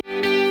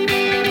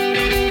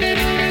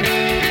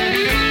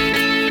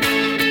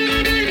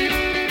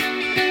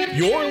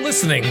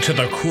listening to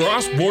the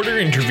Cross Border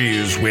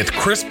Interviews with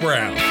Chris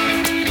Brown.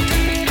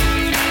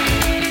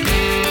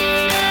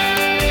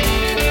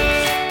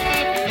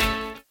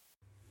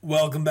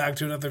 Welcome back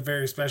to another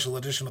very special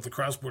edition of the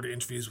Cross Border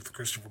Interviews with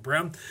Christopher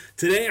Brown.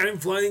 Today I'm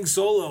flying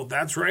solo.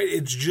 That's right,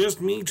 it's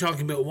just me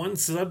talking about one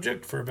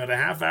subject for about a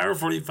half hour,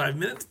 45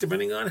 minutes,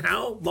 depending on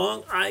how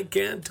long I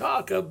can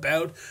talk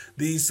about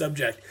the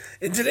subject.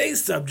 And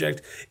today's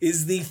subject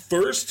is the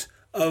first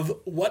of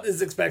what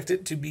is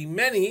expected to be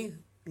many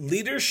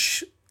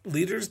leaders'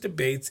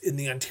 debates in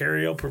the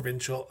Ontario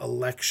provincial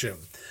election.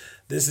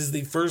 This is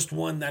the first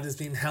one that is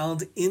being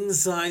held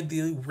inside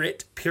the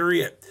writ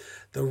period.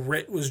 The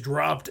writ was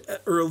dropped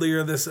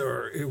earlier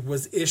it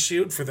was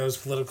issued, for those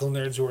political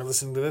nerds who are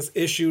listening to this,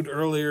 issued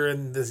earlier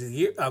in this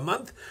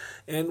month,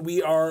 and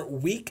we are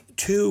week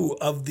 2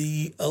 of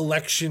the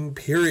election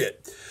period.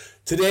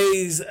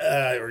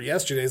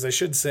 Yesterday's, I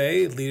should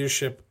say,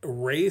 leadership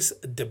race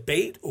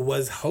debate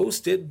was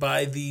hosted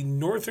by the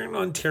Northern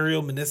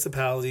Ontario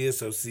Municipality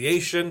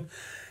Association,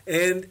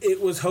 and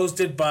it was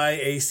hosted by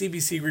a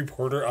CBC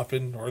reporter up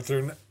in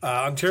Northern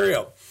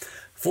Ontario.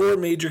 4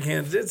 major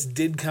candidates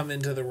did come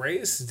into the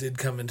race, did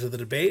come into the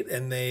debate,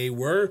 and they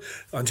were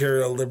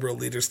Ontario Liberal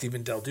leader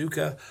Stephen Del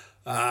Duca,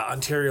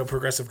 Ontario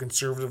Progressive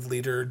Conservative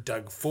leader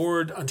Doug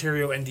Ford,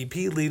 Ontario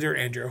NDP leader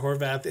Andrea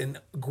Horwath,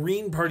 and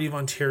Green Party of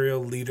Ontario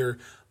leader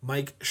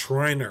Mike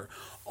Schreiner.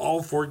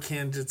 All 4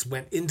 candidates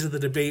went into the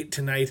debate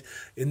tonight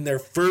in their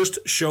first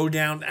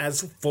showdown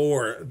as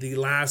 4. The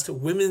last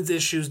women's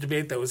issues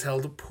debate that was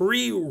held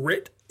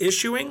pre-writ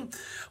issuing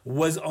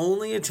was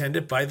only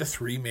attended by the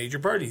 3 major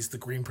parties: the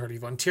Green Party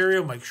of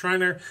Ontario, Mike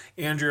Schreiner,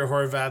 Andrea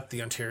Horwath,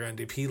 the Ontario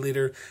NDP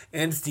leader,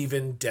 and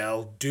Stephen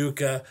Del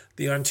Duca,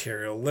 the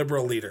Ontario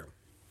Liberal leader.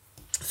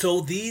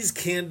 So these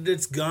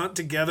candidates got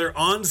together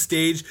on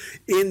stage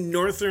in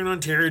Northern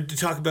Ontario to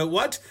talk about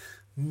what?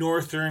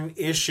 Northern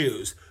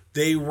issues.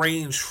 They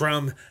range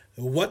from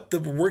what the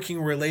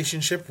working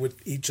relationship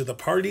with each of the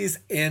parties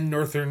and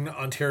Northern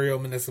Ontario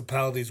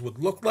municipalities would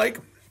look like,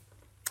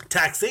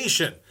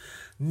 taxation,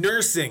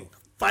 nursing,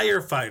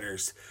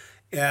 firefighters,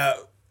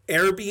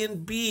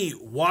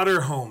 Airbnb,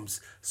 water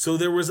homes. So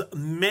there was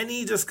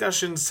many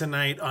discussions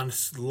tonight on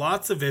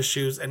lots of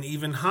issues, and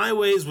even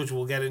highways, which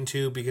we'll get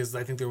into because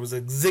I think there was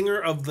a zinger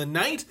of the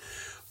night.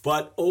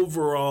 But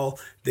overall,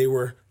 they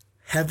were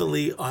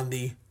heavily on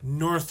the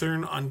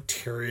Northern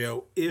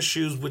Ontario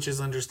issues, which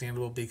is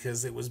understandable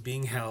because it was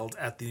being held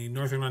at the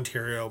Northern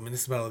Ontario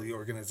Municipality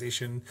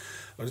Organization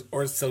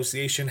or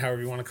Association,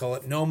 however you want to call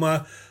it,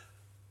 NOMA,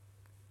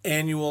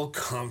 annual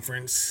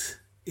conference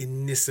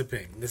in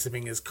Nissiping.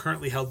 Nissiping is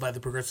currently held by the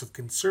Progressive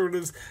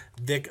Conservatives.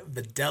 Vic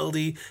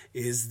Videlli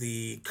is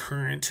the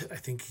current, I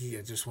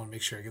just want to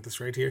make sure I get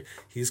this right here.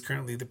 He's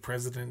currently the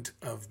president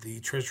of the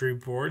Treasury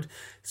Board.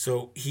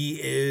 So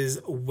he is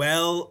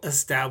well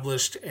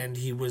established, and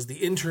he was the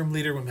interim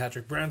leader when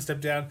Patrick Brown stepped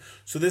down.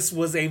 So this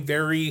was a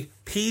very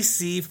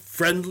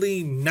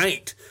PC-friendly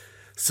night.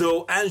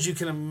 So as you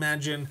can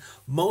imagine,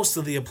 most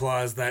of the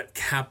applause that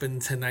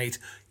happened tonight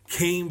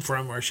came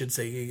from, or I should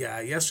say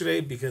yesterday,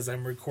 because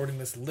I'm recording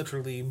this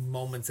literally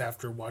moments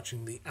after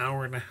watching the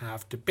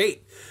hour-and-a-half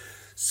debate.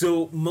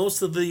 So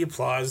most of the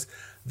applause,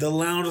 the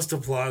loudest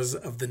applause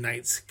of the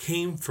nights,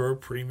 came for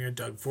Premier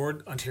Doug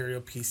Ford,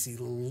 Ontario PC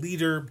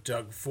leader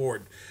Doug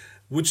Ford,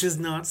 which is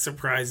not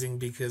surprising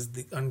because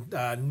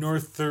the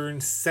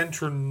northern,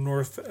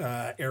 central-north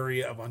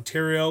area of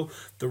Ontario,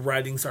 the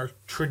ridings are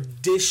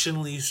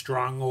traditionally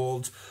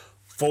strongholds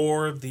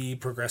for the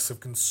Progressive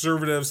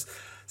Conservatives.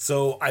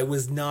 So I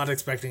was not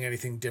expecting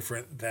anything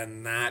different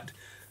than that.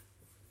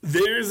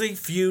 There's a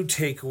few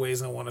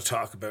takeaways I want to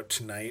talk about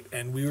tonight,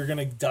 and we were going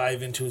to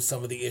dive into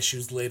some of the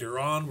issues later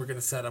on. We're going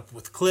to set up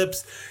with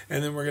clips,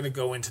 and then we're going to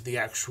go into the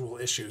actual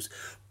issues.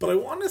 But I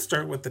want to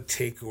start with the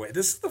takeaway.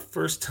 This is the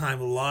first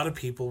time a lot of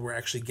people were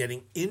actually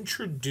getting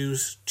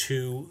introduced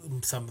to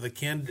some of the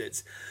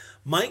candidates.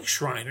 Mike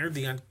Schreiner,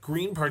 the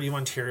Green Party of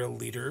Ontario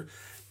leader,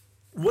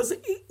 was a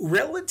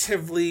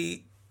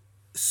relatively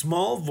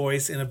small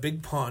voice in a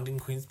big pond in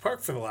Queen's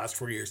Park for the last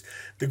 4 years.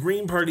 The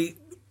Green Party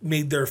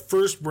made their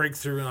first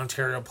breakthrough in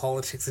Ontario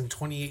politics in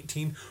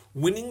 2018,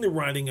 winning the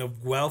riding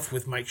of Guelph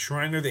with Mike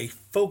Schreiner. They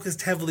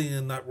focused heavily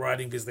in that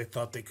riding because they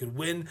thought they could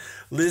win.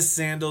 Liz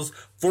Sandals,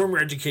 former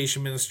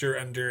education minister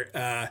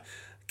under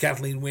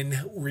Kathleen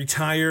Wynne,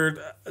 retired.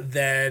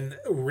 Then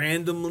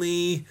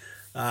randomly,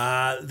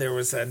 there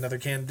was another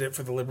candidate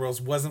for the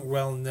Liberals, wasn't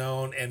well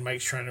known, and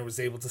Mike Schreiner was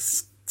able to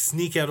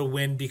sneak out a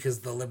win because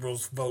the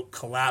Liberals' vote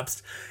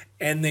collapsed,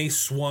 and they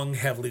swung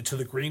heavily to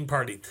the Green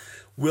Party.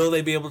 Will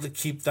they be able to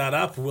keep that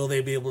up? Will they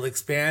be able to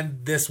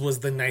expand? This was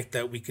the night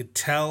that we could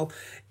tell,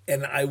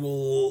 and I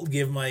will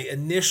give my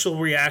initial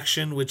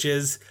reaction, which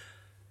is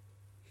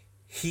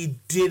he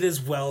did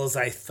as well as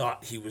I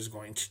thought he was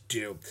going to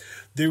do.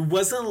 There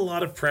wasn't a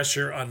lot of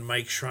pressure on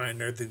Mike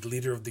Schreiner, the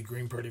leader of the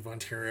Green Party of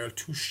Ontario,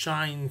 to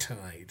shine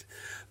tonight.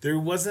 There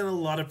wasn't a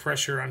lot of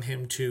pressure on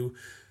him to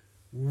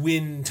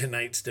win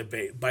tonight's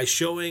debate. By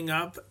showing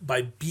up,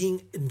 by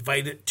being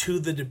invited to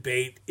the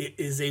debate, it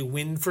is a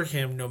win for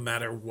him no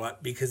matter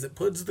what, because it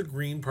puts the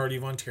Green Party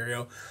of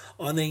Ontario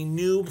on a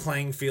new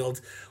playing field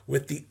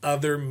with the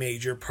other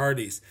major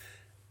parties.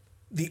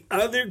 The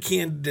other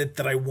candidate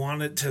that I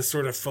wanted to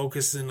sort of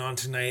focus in on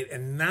tonight,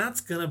 and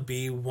that's going to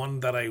be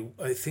one that I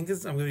think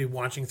I'm going to be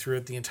watching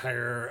throughout the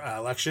entire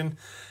election.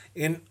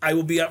 And I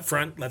will be up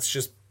front. Let's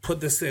just put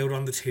this out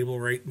on the table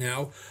right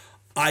now.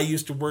 I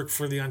used to work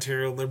for the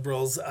Ontario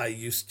Liberals. I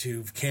used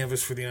to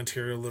canvass for the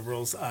Ontario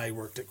Liberals. I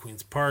worked at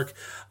Queen's Park.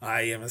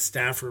 I am a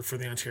staffer for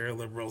the Ontario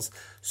Liberals.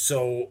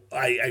 So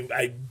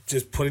I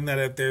just putting that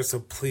out there. So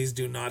please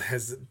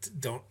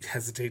don't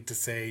hesitate to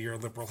say you're a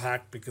Liberal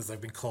hack, because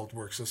I've been called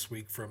worse this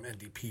week from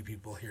NDP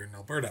people here in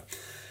Alberta.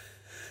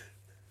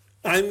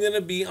 I'm going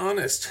to be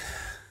honest.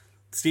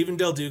 Stephen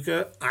Del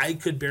Duca, I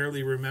could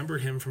barely remember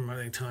him from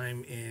my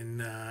time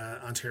in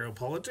Ontario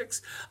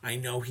politics. I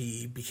know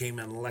he became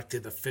an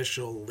elected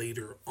official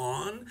later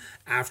on,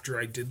 after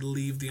I did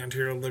leave the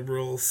Ontario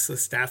Liberals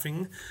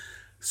staffing.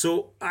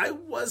 So I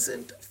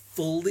wasn't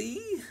fully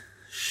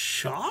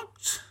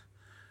shocked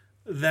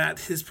that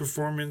his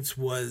performance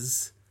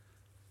was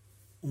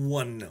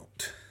one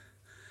note.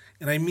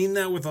 And I mean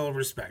that with all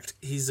respect.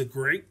 He's a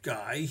great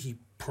guy. He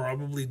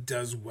probably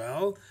does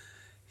well.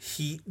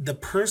 The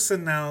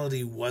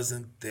personality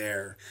wasn't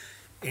there,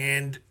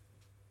 and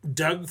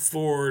Doug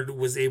Ford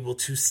was able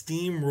to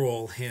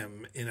steamroll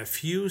him in a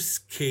few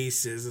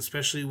cases,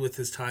 especially with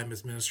his time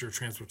as Minister of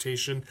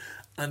Transportation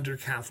under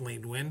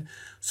Kathleen Wynne.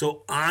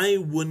 So I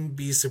wouldn't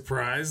be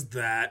surprised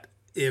that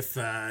if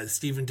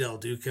Stephen Del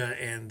Duca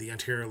and the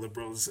Ontario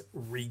Liberals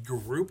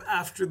regroup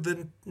after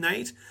the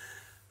night,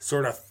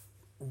 sort of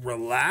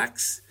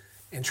relax,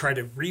 and try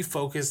to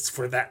refocus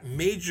for that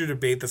major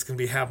debate that's going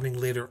to be happening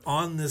later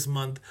on this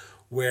month,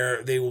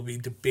 where they will be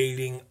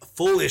debating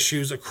full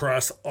issues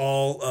across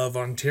all of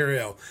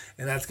Ontario.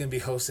 And that's going to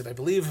be hosted, I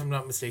believe, if I'm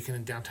not mistaken,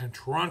 in downtown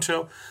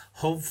Toronto.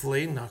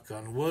 Hopefully, knock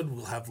on wood,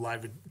 we'll have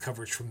live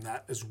coverage from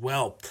that as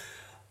well.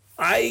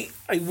 I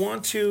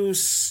want to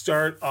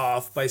start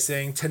off by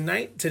saying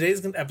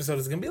today's episode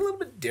is going to be a little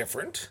bit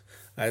different,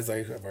 as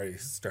I've already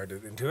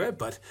started into it,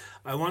 but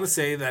I want to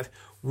say that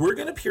we're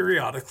going to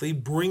periodically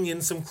bring in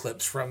some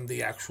clips from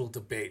the actual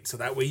debate, so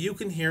that way you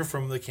can hear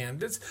from the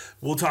candidates.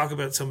 We'll talk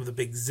about some of the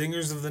big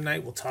zingers of the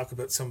night. We'll talk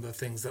about some of the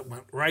things that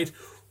went right,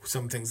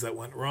 some things that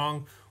went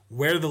wrong,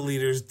 where the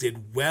leaders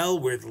did well,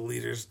 where the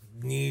leaders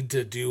need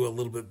to do a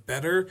little bit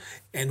better,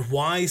 and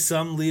why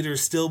some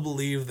leaders still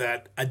believe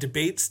that a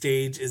debate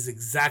stage is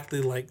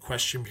exactly like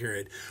question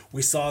period.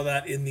 We saw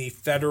that in the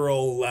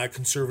federal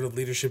Conservative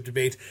leadership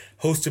debate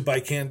hosted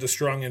by Canada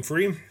Strong and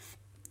Free.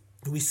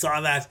 We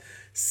saw that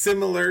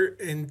similar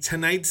in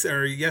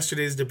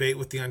yesterday's debate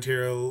with the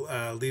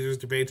Ontario leaders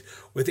debate,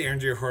 with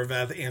Andrea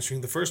Horwath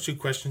answering the first two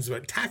questions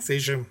about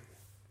taxation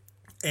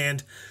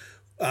and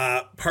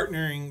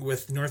partnering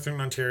with Northern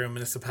Ontario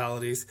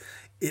municipalities.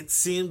 It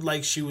seemed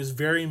like she was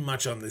very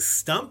much on the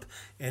stump,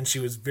 and she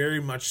was very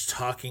much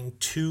talking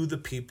to the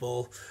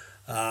people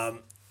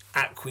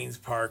at Queen's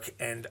Park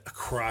and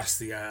across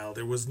the aisle.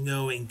 There was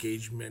no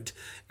engagement,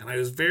 and I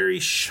was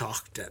very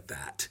shocked at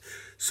that.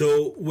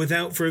 So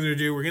without further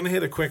ado, we're going to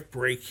hit a quick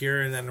break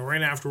here, and then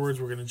right afterwards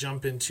we're going to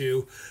jump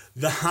into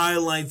the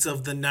highlights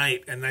of the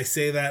night. And I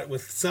say that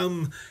with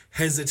some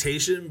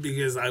hesitation,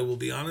 because I will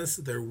be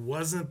honest, there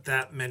wasn't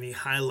that many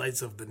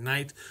highlights of the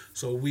night.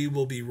 So we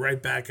will be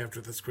right back after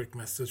this quick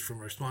message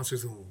from our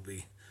sponsors, and we'll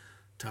be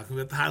talking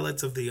about the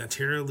highlights of the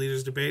Ontario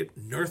Leaders Debate,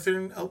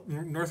 Northern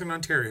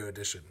Ontario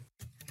edition.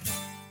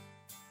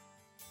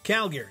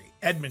 Calgary,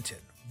 Edmonton,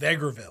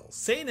 Vegreville,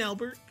 St.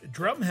 Albert,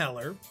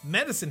 Drumheller,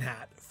 Medicine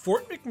Hat,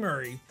 Fort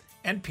McMurray,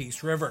 and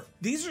Peace River.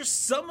 These are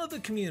some of the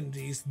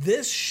communities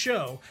this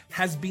show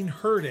has been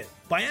heard in.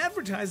 By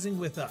advertising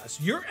with us,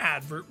 your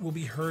advert will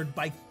be heard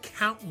by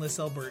countless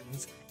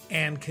Albertans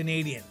and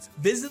Canadians.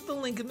 Visit the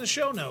link in the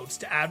show notes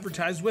to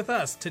advertise with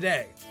us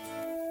today.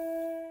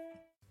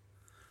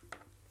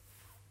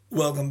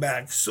 Welcome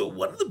back. So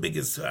one of the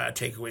biggest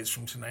takeaways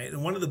from tonight,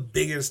 and one of the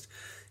biggest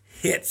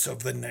hits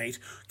of the night,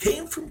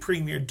 came from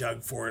Premier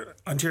Doug Ford,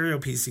 Ontario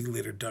PC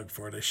leader Doug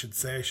Ford, I should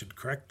say. I should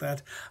correct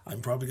that. I'm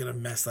probably going to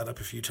mess that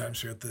up a few times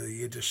throughout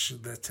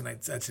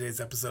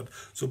today's episode,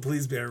 so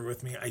please bear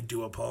with me. I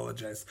do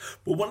apologize.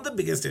 But one of the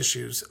biggest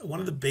issues, one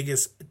of the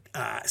biggest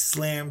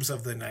slams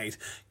of the night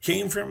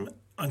came from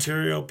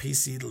Ontario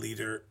PC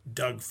leader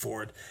Doug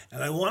Ford.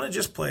 And I want to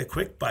just play a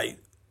quick bite,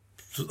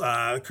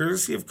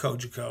 courtesy of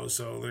Cogeco.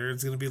 So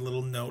there's going to be a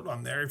little note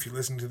on there. If you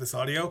listen to this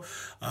audio,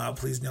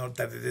 please note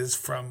that it is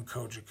from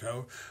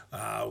Cogeco.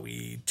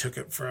 We took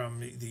it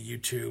from the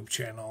YouTube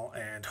channel,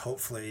 and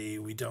hopefully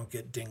we don't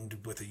get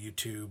dinged with a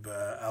YouTube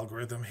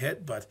algorithm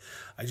hit, but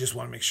I just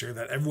want to make sure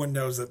that everyone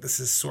knows that this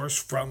is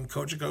sourced from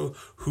Cogeco,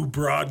 who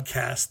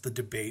broadcast the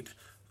debate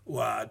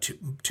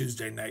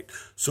Tuesday night.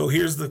 So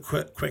here's the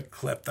quick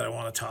clip that I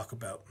want to talk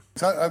about.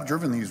 I've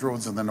driven these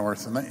roads in the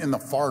north, in the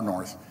far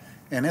north,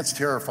 and it's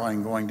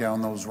terrifying going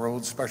down those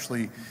roads,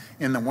 especially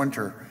in the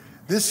winter.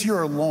 This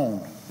year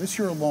alone,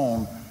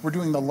 we're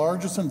doing the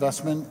largest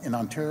investment in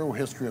Ontario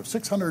history of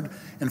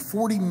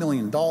 $640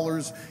 million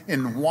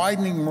in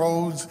widening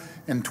roads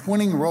and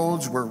twinning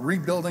roads. We're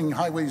rebuilding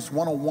Highways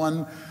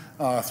 101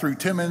 through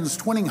Timmins,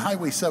 twinning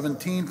Highway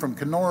 17 from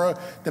Kenora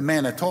to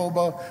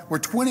Manitoba. We're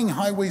twinning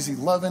Highways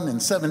 11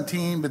 and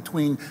 17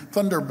 between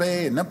Thunder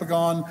Bay and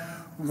Nipigon,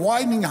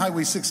 widening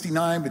Highway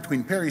 69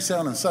 between Parry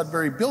Sound and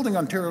Sudbury, building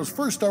Ontario's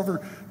first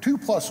ever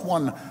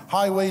 2+1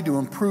 highway to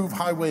improve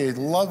Highway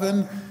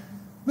 11.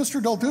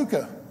 Mr. Del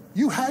Duca,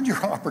 you had your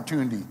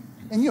opportunity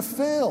and you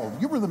failed.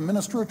 You were the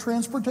Minister of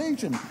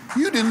Transportation.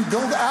 You didn't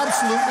build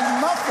absolutely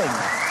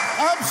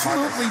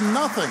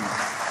nothing.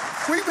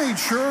 We made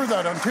sure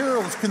that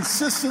Ontario's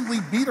consistently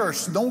beat our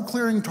snow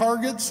clearing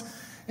targets,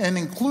 and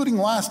including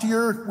last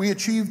year, we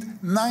achieved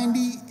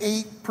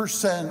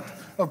 98%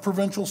 of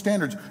provincial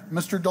standards.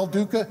 Mr. Del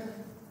Duca,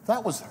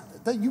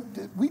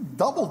 we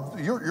doubled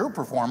your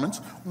performance.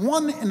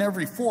 1 in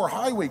every 4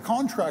 highway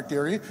contract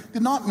area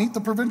did not meet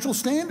the provincial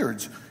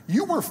standards.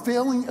 You were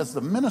failing as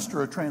the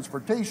Minister of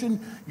Transportation.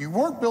 You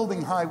weren't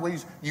building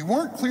highways. You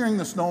weren't clearing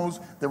the snows.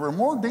 They were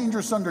more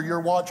dangerous under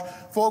your watch.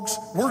 Folks,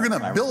 we're going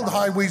to build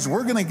highways.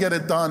 We're going to get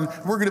it done.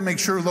 We're going to make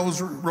sure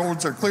those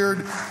roads are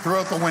cleared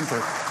throughout the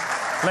winter.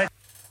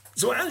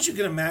 So as you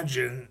can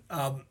imagine,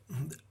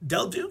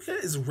 Del Duca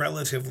is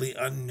relatively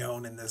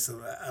unknown in this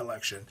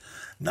election.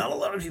 Not a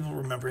lot of people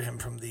remember him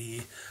from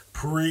the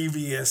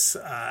previous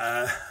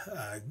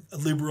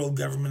Liberal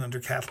government under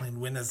Kathleen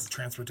Wynne as the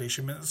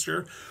transportation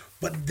minister,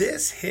 but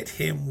this hit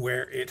him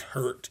where it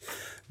hurt.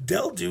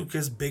 Del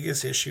Duca's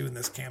biggest issue in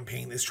this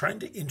campaign is trying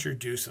to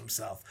introduce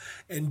himself,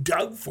 and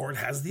Doug Ford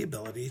has the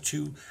ability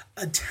to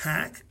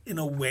attack in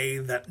a way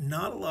that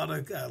not a lot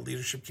of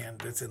leadership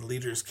candidates and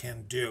leaders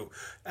can do.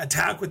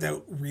 Attack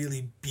without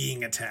really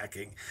being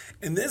attacking.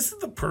 And this is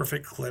the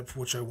perfect clip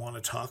which I want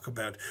to talk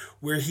about,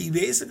 where he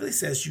basically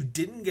says you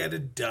didn't get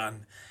it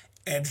done,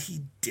 and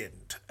he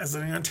didn't. As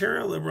an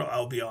Ontario Liberal,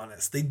 I'll be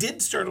honest, they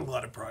did start a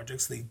lot of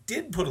projects. They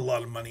did put a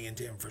lot of money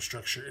into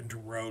infrastructure, into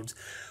roads.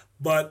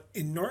 But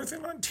in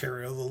Northern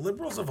Ontario, the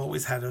Liberals have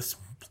always had a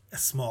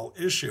small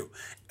issue.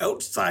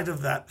 Outside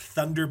of that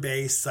Thunder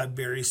Bay,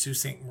 Sudbury, Sault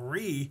Ste.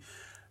 Marie,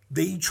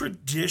 they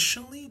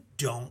traditionally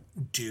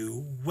don't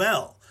do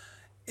well.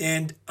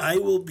 And I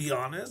will be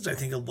honest, I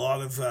think a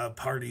lot of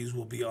parties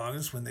will be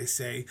honest when they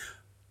say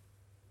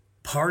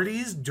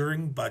parties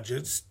during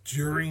budgets,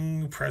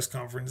 during press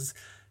conferences,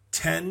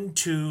 tend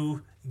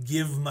to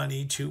give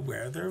money to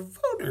where their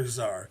voters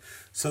are,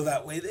 so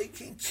that way they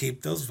can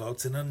keep those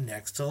votes in the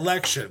next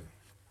election.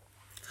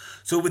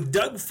 So with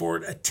Doug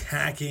Ford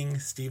attacking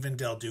Stephen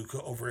Del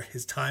Duca over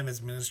his time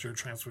as Minister of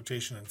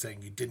Transportation and saying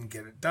you didn't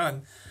get it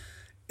done,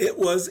 it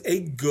was a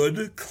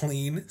good,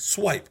 clean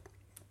swipe.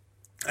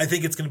 I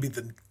think it's going to be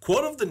the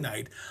quote of the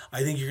night.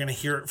 I think you're going to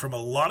hear it from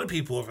a lot of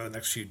people over the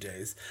next few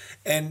days.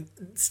 And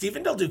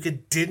Stephen Del Duca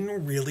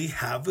didn't really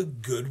have a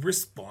good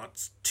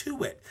response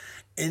to it.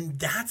 And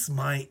that's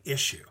my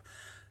issue.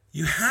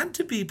 You had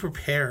to be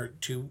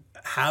prepared to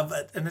have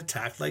an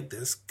attack like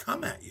this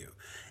come at you.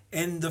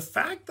 And the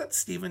fact that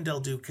Stephen Del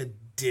Duca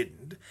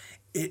didn't,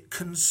 it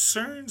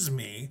concerns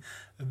me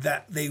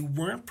that they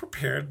weren't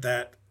prepared,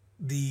 that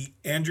the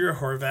Andrea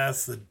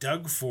Horwaths, the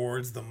Doug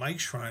Fords, the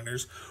Mike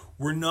Shriners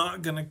were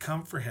not going to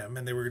come for him,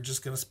 and they were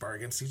just going to spar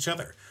against each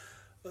other.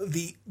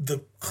 The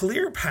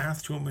clear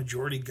path to a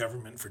majority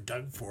government for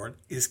Doug Ford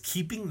is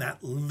keeping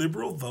that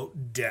Liberal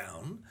vote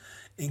down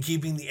and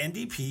keeping the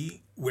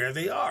NDP where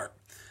they are.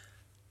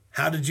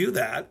 How to do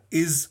that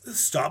is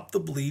stop the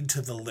bleed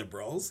to the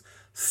Liberals,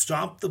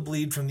 stop the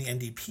bleed from the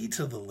NDP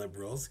to the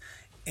Liberals,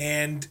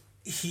 and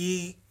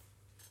he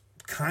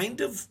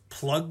kind of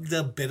plugged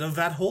a bit of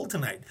that hole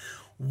tonight.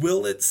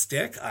 Will it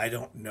stick? I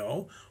don't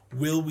know.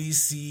 Will we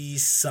see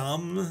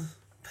some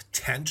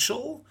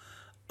potential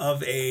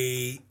of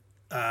a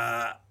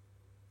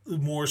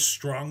more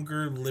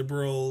stronger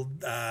Liberal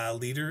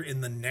leader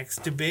in the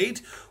next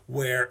debate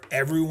where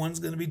everyone's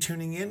going to be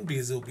tuning in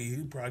because it'll be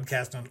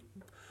broadcast on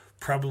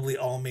probably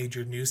all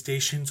major news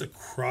stations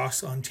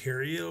across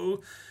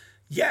Ontario?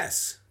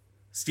 Yes,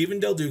 Stephen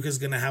Del Duca is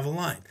going to have a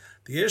line.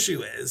 The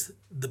issue is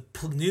the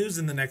news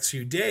in the next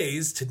few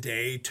days,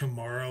 today,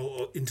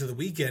 tomorrow, into the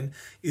weekend,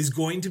 is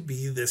going to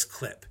be this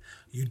clip.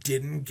 You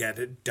didn't get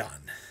it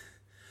done.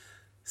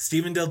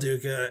 Stephen Del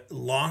Duca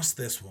lost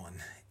this one,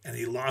 and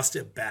he lost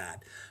it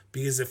bad.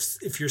 Because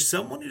if you're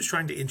someone who's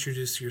trying to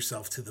introduce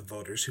yourself to the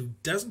voters who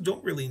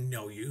don't really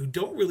know you, who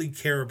don't really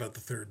care about the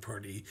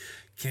third-party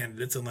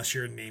candidates unless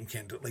you're a name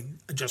candidate like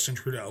Justin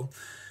Trudeau,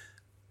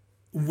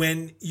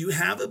 when you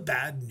have a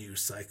bad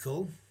news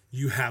cycle,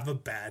 you have a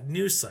bad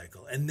news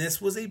cycle. And this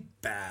was a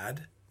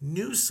bad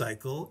news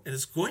cycle, and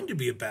it's going to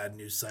be a bad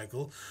news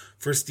cycle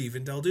for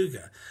Stephen Del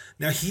Duca.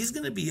 Now, he's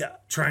going to be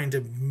trying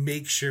to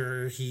make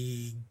sure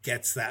he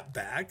gets that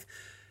back.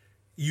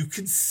 You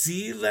could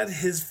see that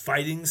his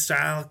fighting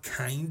style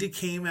kind of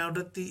came out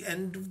at the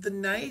end of the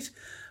night.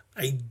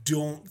 I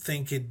don't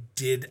think it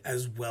did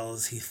as well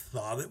as he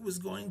thought it was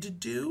going to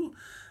do,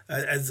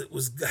 I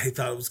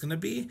thought it was going to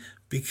be,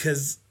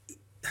 because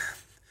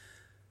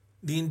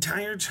the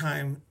entire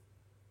time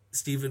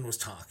Stephen was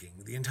talking,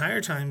 the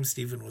entire time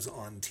Stephen was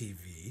on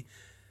TV,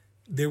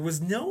 there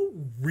was no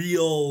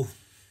real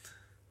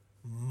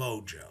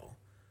mojo.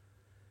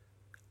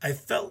 I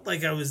felt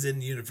like I was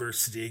in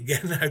university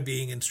again. I'm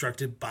being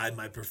instructed by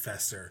my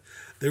professor.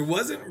 There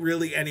wasn't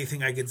really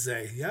anything I could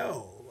say,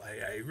 yo,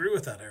 I agree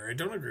with that, or I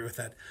don't agree with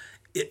that.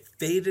 It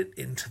faded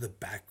into the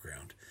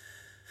background.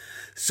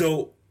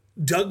 So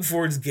Doug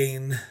Ford's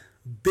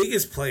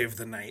biggest play of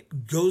the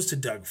night goes to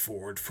Doug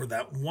Ford for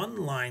that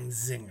one-line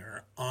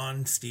zinger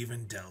on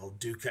Stephen Del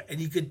Duca. And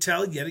you could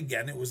tell, yet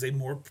again, it was a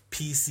more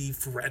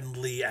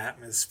PC-friendly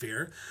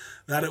atmosphere,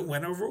 that it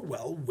went over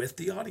well with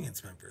the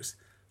audience members.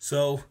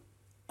 So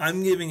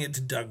I'm giving it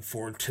to Doug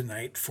Ford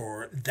tonight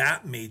for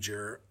that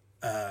major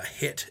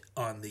hit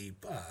on the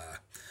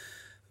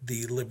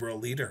Liberal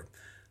leader.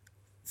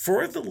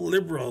 For the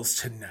Liberals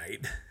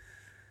tonight,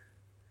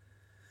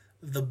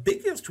 the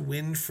biggest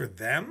win for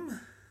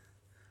them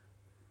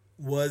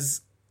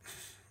was,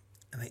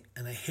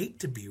 and I hate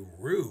to be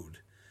rude,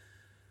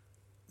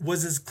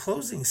 was his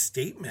closing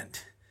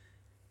statement.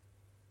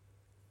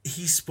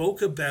 He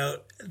spoke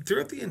about,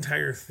 throughout the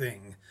entire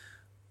thing,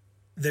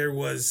 there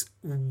was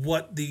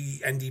what the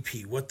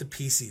NDP, what the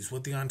PCs,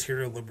 what the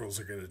Ontario Liberals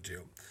are going to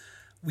do.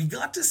 We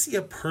got to see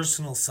a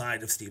personal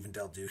side of Stephen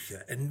Del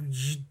Duca, and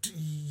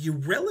you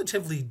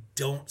relatively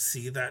don't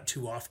see that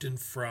too often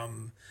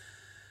from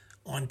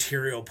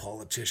Ontario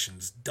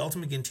politicians.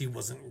 Dalton McGuinty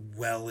wasn't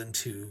well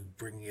into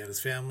bringing out his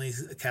family.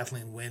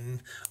 Kathleen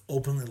Wynne,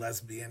 openly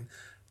lesbian,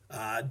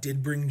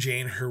 did bring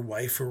Jane, her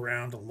wife,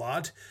 around a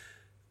lot.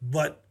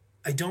 But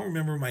I don't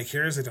remember Mike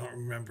Harris. I don't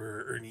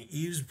remember Ernie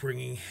Eves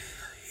bringing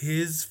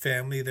his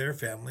family, their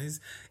families,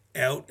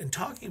 out and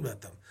talking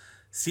about them.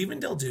 Stephen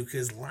Del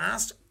Duca's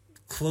last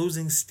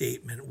closing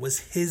statement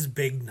was his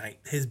big night,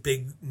 his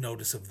big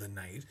notice of the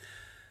night.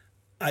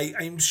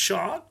 I'm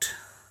shocked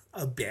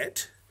a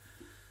bit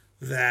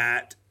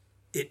that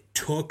it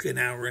took an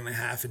hour and a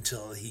half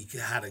until he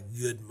had a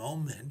good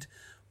moment,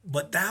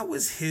 but that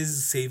was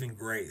his saving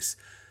grace.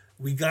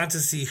 We got to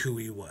see who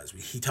he was.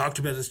 He talked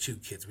about his two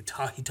kids.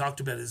 He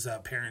talked about his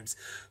parents,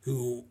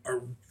 who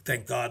are,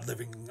 thank God,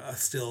 living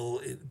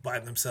still by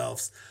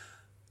themselves.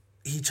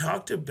 He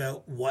talked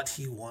about what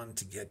he wanted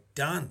to get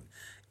done.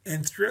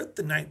 And throughout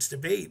the night's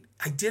debate,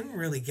 I didn't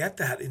really get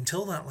that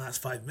until that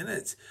last 5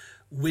 minutes,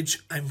 which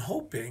I'm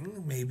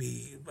hoping,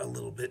 maybe a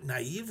little bit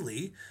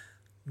naively,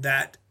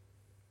 that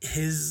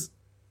his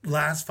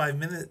last 5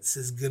 minutes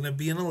is going to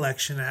be an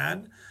election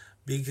ad,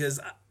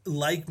 because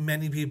like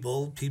many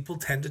people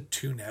tend to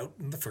tune out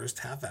in the first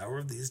half hour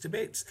of these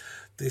debates.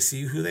 They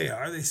see who they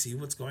are, they see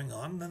what's going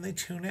on, and then they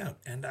tune out.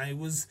 And I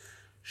was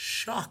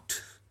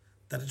shocked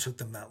that it took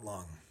them that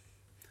long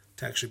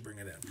to actually bring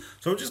it in.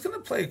 So I'm just going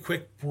to play a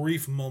quick,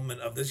 brief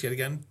moment of this, yet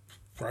again,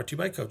 brought to you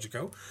by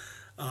Kojiko.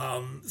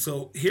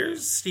 So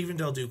here's Stephen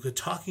Del Duca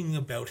talking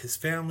about his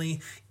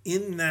family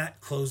in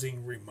that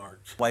closing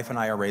remark. Wife and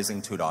I are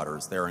raising two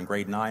daughters. They're in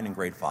grade 9 and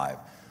grade 5,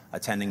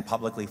 attending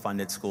publicly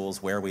funded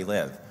schools where we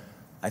live.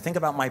 I think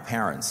about my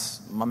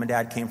parents. Mom and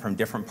Dad came from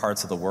different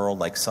parts of the world,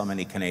 like so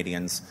many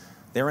Canadians.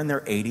 They're in their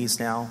 80s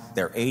now.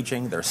 They're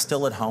aging. They're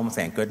still at home,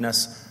 thank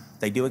goodness.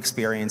 They do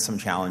experience some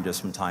challenges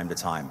from time to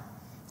time.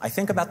 I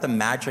think about the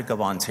magic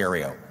of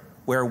Ontario,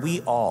 where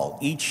we all,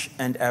 each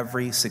and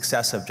every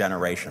successive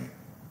generation,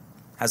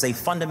 has a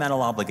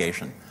fundamental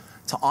obligation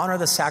to honor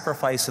the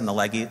sacrifice and the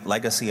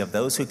legacy of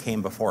those who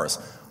came before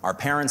us, our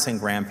parents and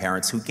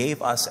grandparents who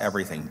gave us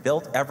everything,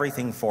 built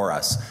everything for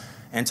us,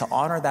 and to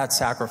honor that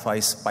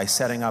sacrifice by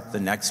setting up the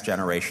next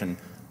generation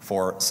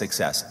for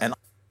success. And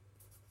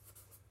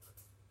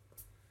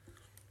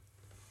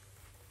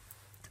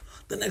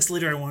the next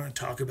leader I want to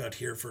talk about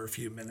here for a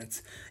few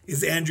minutes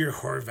is Andrea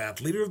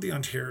Horwath, leader of the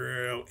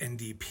Ontario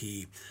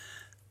NDP,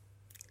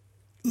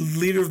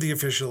 leader of the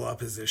official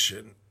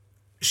opposition.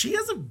 She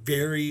has a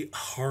very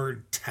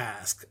hard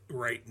task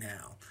right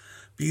now,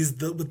 because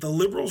with the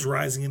Liberals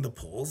rising in the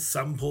polls,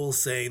 some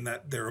polls saying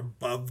that they're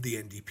above the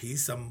NDP,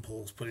 some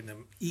polls putting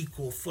them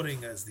equal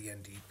footing as the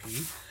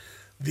NDP.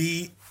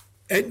 The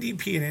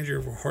NDP and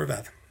Andrea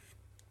Horwath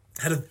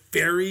had a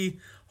very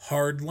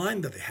hard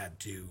line that they had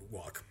to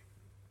walk.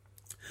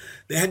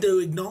 They had to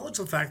acknowledge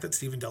the fact that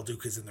Stephen Del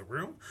Duca is in the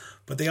room,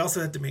 but they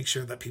also had to make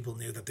sure that people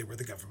knew that they were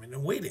the government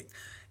in waiting.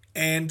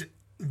 And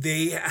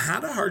they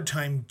had a hard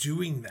time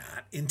doing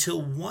that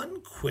until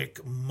one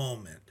quick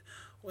moment.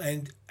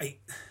 And I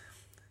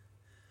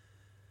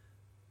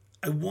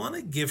want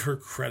to give her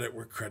credit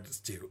where credit's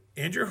due.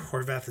 Andrea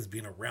Horwath has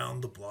been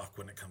around the block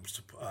when it comes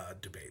to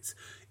debates.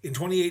 In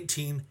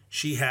 2018,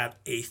 she had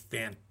a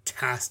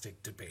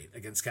fantastic debate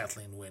against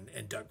Kathleen Wynne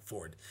and Doug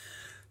Ford.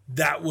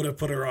 That would have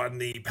put her on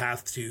the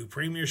path to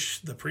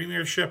the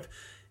premiership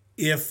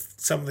if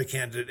some of the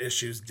candidate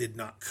issues did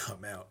not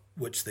come out,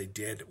 which they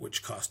did,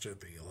 which cost her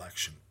the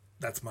election.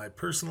 That's my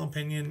personal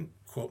opinion.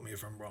 Quote me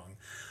if I'm wrong.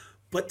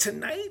 But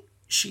tonight,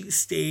 she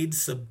stayed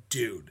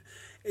subdued.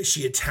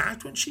 She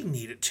attacked when she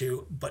needed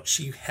to, but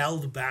she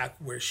held back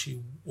where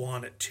she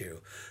wanted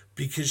to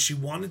because she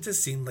wanted to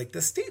seem like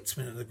the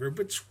statesman in the group,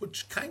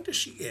 which kind of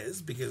she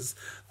is, because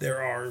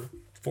there are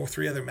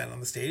three other men on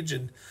the stage,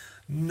 and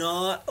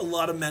not a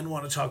lot of men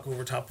want to talk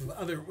over top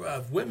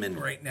of women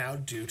right now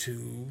due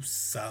to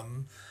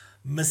some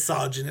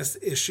misogynist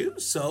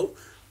issues. So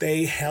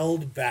they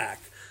held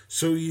back.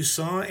 So you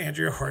saw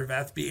Andrea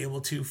Horwath be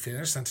able to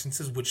finish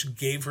sentences, which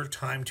gave her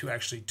time to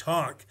actually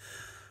talk.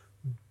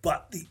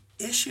 But the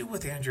issue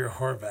with Andrea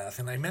Horwath,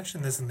 and I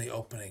mentioned this in the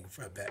opening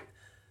for a bit,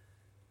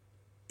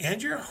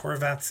 Andrea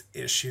Horwath's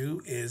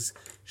issue is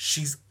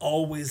she's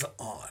always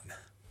on.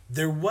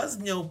 There was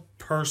no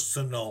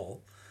personality,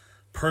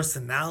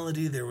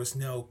 there was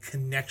no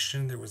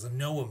connection, there was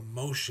no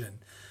emotion.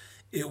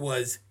 It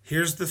was,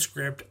 here's the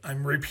script,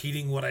 I'm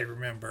repeating what I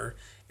remember,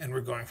 and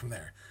we're going from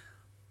there.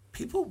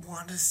 People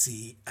want to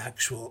see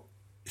actual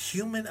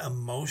human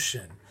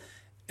emotion,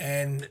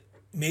 and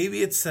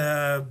maybe it's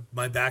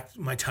my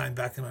time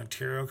back in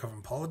Ontario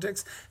covering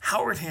politics.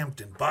 Howard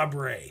Hampton, Bob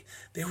Rae,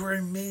 they were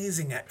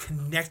amazing at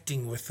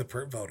connecting with the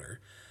voter.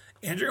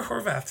 Andrea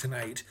Horwath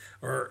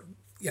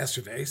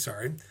yesterday,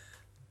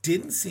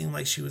 didn't seem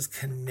like she was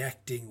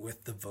connecting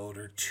with the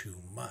voter too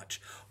much.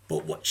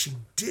 But what she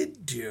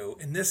did do,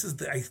 and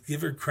I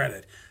give her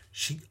credit,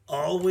 she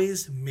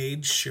always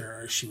made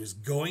sure she was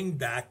going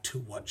back to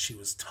what she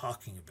was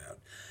talking about.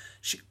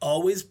 She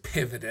always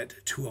pivoted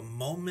to a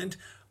moment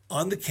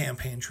on the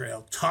campaign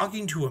trail,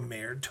 talking to a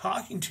mayor,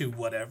 talking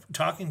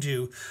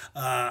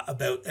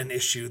about an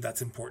issue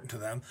that's important to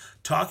them,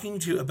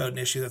 about an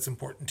issue that's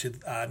important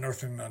to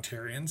Northern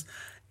Ontarians.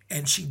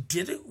 And she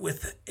did it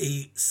with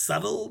a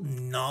subtle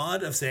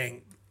nod of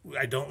saying,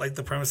 I don't like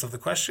the premise of the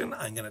question,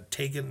 I'm going to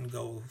take it and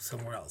go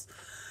somewhere else.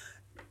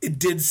 It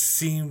did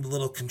seem a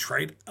little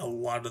contrite a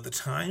lot of the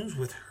times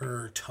with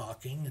her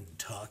talking and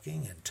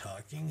talking and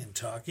talking and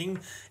talking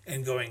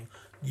and going,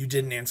 you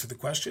didn't answer the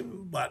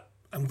question, but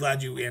I'm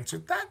glad you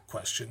answered that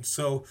question.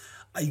 So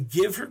I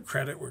give her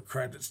credit where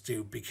credit's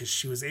due, because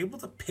she was able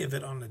to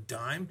pivot on a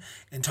dime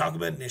and talk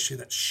about an issue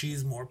that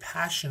she's more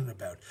passionate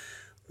about.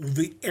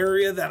 The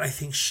area that I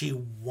think she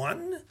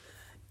won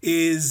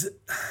is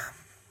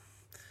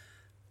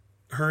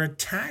her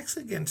attacks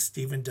against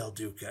Stephen Del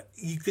Duca.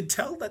 You could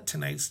tell that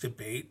tonight's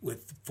debate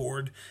with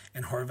Ford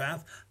and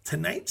Horwath,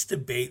 tonight's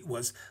debate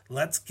was,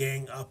 let's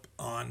gang up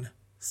on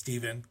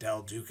Stephen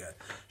Del Duca.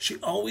 She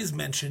always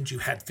mentioned you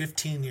had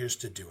 15 years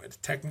to do it.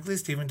 Technically,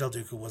 Stephen Del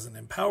Duca wasn't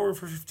in power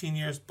for 15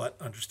 years, but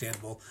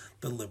understandable,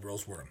 the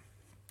Liberals were.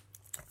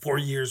 4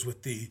 years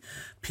with the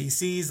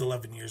PCs,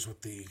 11 years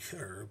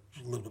or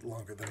a little bit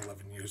longer than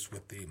 11 years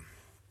with the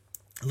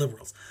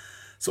Liberals.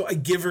 So I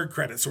give her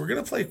credit. So we're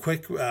going to play a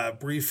quick,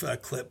 brief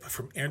clip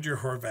from Andrea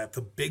Horwath,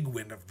 the big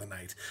win of the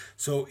night.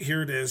 So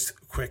here it is,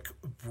 quick,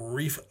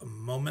 brief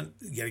moment.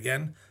 Yet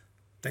again,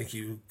 thank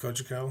you,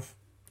 Kojiko.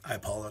 I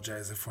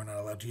apologize if we're not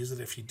allowed to use it.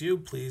 If you do,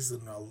 please,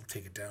 then I'll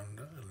take it down,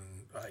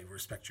 and I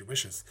respect your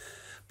wishes.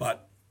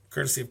 But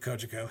courtesy of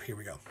Kojiko, here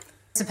we go.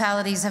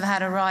 Municipalities have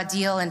had a raw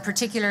deal, and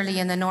particularly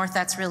in the north,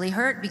 that's really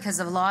hurt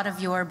because a lot of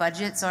your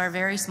budgets are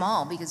very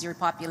small because your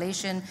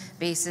population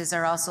bases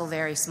are also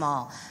very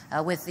small.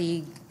 With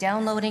the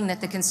downloading that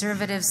the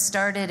Conservatives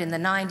started in the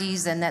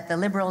 90s and that the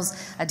Liberals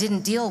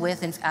didn't deal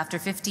with after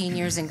 15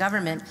 years in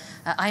government,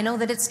 I know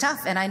that it's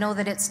tough, and I know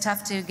that it's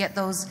tough to get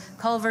those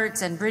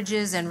culverts and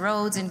bridges and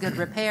roads in good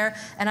repair.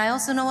 And I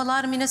also know a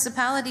lot of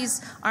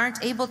municipalities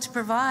aren't able to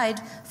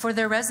provide for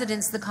their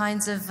residents the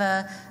kinds of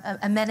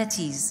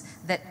amenities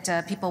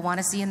that people want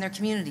to see in their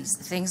communities.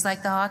 Things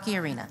like the hockey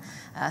arena,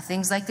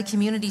 things like the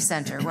community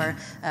center,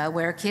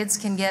 where kids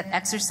can get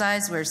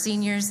exercise, where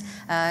seniors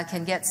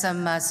can get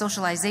some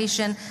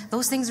socialization.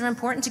 Those things are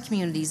important to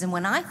communities. And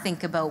when I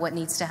think about what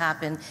needs to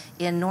happen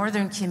in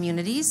northern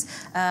communities,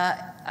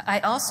 I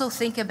also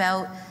think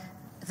about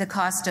the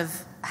cost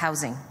of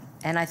housing.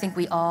 And I think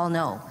we all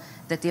know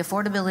that the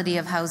affordability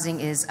of housing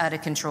is out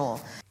of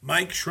control.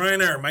 Mike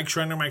Schreiner,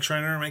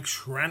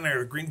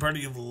 Green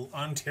Party of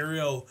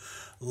Ontario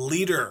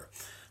leader.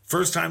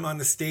 First time on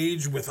the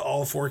stage with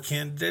all four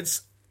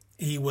candidates.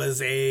 He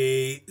was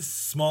a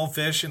small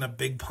fish in a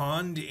big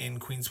pond in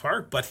Queen's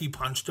Park, but he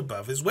punched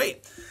above his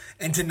weight.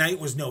 And tonight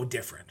was no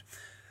different.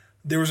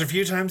 There was a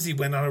few times he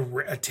went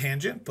on a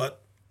tangent,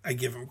 but I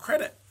give him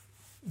credit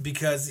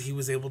because he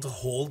was able to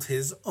hold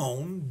his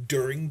own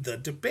during the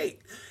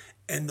debate.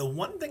 And the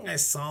one thing I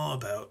saw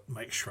about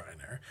Mike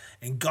Schreiner,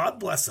 and God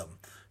bless him,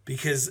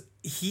 because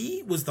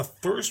he was the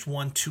first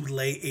one to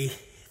lay a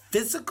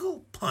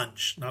physical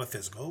punch, not a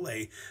physical,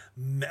 a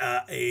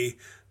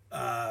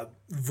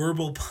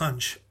verbal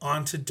punch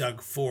onto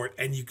Doug Ford.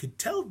 And you could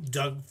tell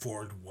Doug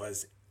Ford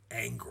was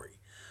angry,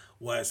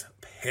 was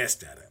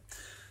pissed at it.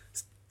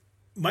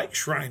 Mike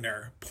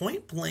Schreiner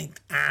point blank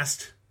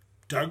asked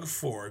Doug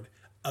Ford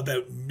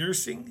about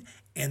nursing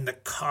and the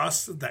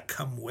costs that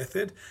come with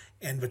it,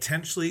 and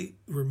potentially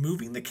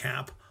removing the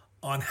cap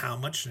on how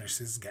much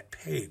nurses get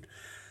paid.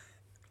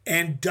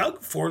 And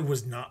Doug Ford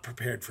was not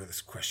prepared for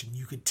this question.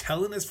 You could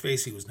tell in his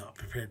face he was not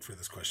prepared for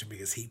this question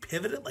because he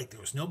pivoted like there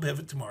was no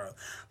pivot tomorrow.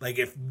 Like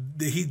if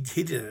he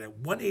did a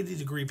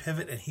 180-degree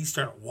pivot and he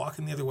started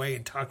walking the other way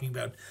and talking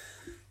about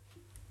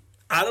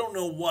I don't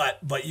know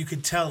what, but you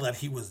could tell that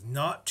he was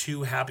not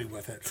too happy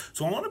with it.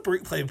 So I want to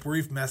play a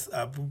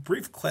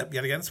brief clip,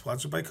 yet again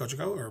sponsored by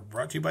Cogeco or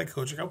brought to you by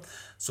Cogeco.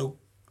 So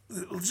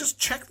just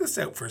check this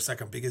out for a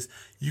second because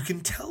you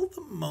can tell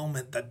the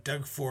moment that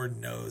Doug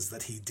Ford knows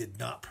that he did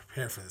not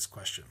prepare for this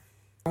question.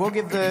 We'll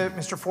give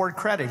Mr. Ford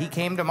credit. He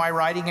came to my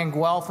riding in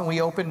Guelph and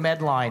we opened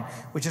Medline,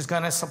 which is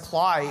going to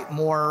supply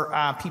more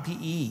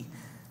PPE.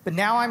 But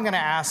now I'm going to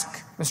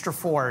ask Mr.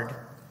 Ford,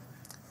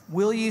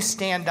 will you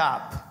stand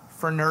up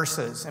for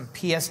nurses and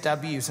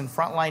PSWs and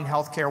frontline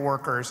healthcare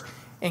workers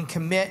and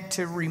commit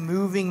to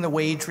removing the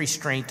wage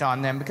restraint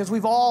on them? Because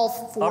we've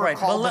all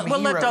called them heroes. We'll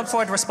let Doug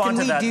Ford respond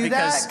to that.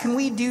 Can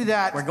we do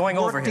that? We're going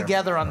over here. Work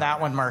together on that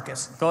one,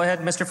 Marcus. Go ahead,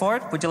 Mr.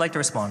 Ford. Would you like to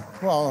respond?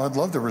 Well, I'd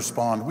love to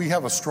respond. We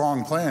have a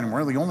strong plan.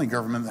 We're the only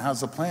government that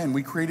has a plan.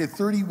 We created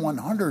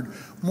 3,100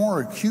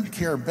 more acute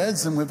care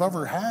beds than we've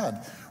ever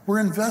had.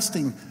 We're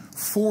investing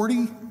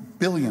 $40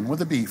 billion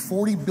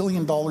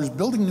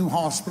building new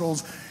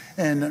hospitals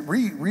and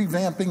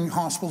revamping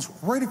hospitals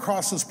right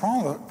across this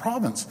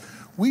province.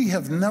 We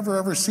have never,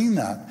 ever seen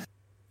that.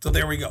 So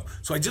there we go.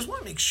 So I just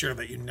want to make sure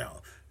that you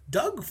know,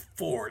 Doug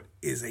Ford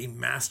is a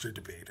master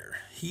debater.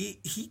 He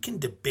can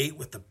debate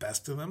with the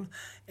best of them,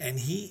 and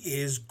he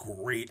is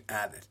great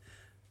at it.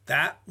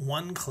 That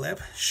one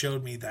clip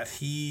showed me that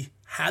he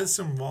has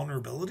some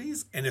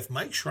vulnerabilities, and if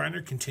Mike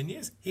Schreiner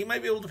continues, he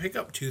might be able to pick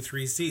up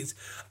 2-3 seats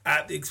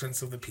at the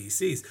expense of the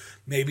PCs.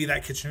 Maybe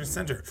that Kitchener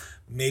Center,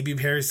 maybe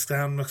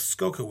Parrystown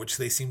Muskoka, which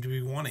they seem to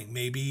be wanting,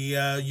 maybe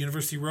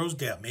University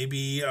Rosedale,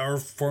 maybe our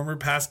former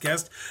past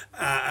guest,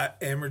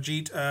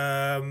 Amarjeet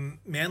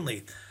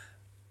Manley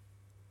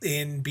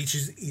in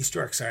Beaches East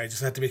York. Sorry, I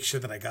just had to make sure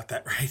that I got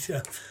that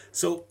right.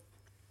 So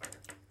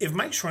if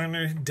Mike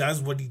Schreiner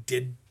does what he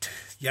did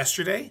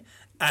yesterday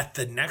at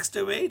the next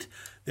debate,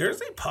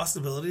 there's a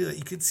possibility that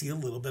you could see a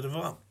little bit of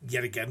a,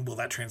 yet again, will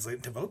that translate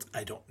into votes?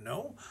 I don't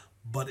know,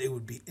 but it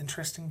would be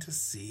interesting to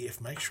see if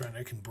Mike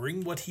Schreiner can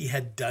bring what he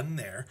had done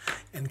there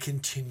and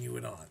continue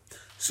it on.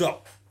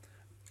 So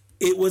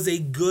it was a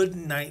good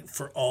night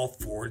for all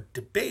four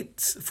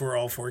debates, for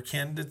all four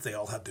candidates. They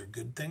all had their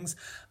good things.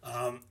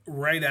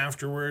 Right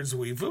afterwards,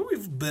 we've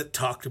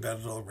talked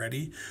about it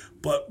already,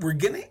 but we're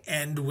going to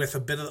end with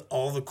a bit of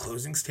all the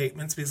closing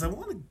statements because I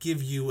want to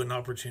give you an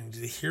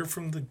opportunity to hear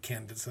from the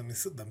candidates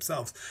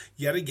themselves.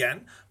 Yet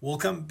again, we'll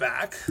come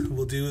back.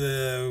 We'll do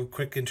the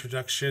quick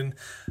introduction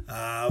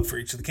for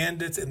each of the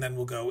candidates, and then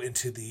we'll go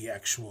into the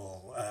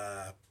actual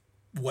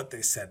what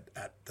they said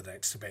at the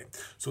night's debate.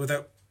 So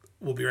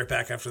we'll be right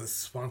back after the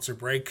sponsor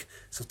break.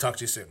 So talk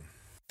to you soon.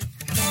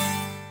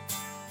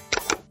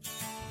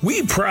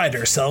 We pride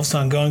ourselves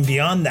on going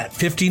beyond that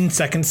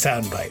 15-second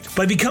soundbite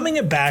by becoming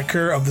a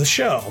backer of the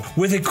show.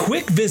 With a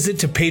quick visit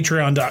to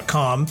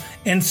patreon.com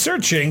and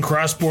searching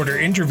Cross-Border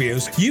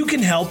Interviews, you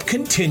can help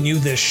continue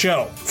this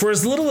show. For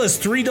as little as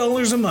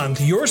 $3 a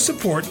month, your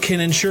support can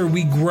ensure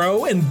we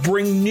grow and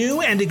bring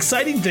new and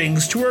exciting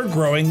things to our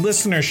growing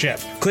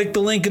listenership. Click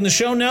the link in the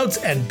show notes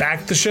and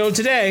back the show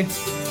today.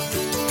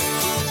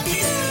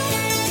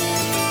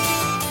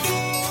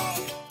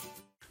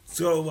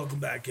 So welcome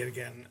back yet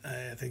again.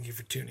 Thank you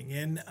for tuning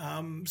in.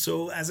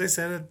 So as I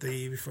said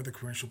before the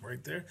commercial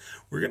break there,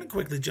 we're going to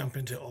quickly jump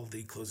into all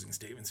the closing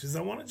statements because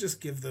I want to just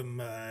give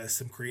them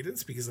some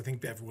credence because I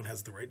think everyone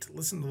has the right to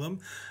listen to them.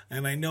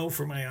 And I know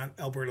for my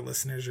Alberta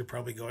listeners, you're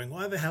probably going,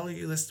 why the hell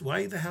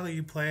are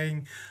you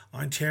playing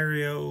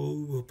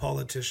Ontario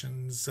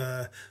politicians'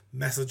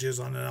 messages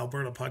on an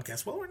Alberta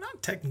podcast? Well, we're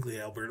not technically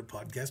an Alberta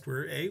podcast.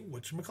 We're a,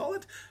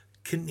 whatchamacallit,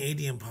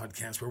 Canadian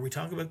podcast where we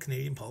talk about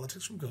Canadian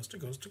politics from coast to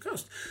coast to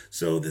coast.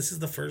 So this is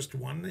the first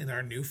one in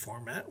our new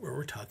format where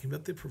we're talking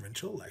about the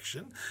provincial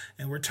election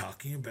and we're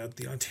talking about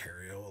the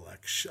Ontario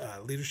election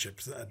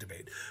leadership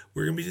debate.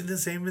 We're going to be doing the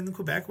same in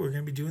Quebec. We're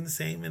going to be doing the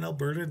same in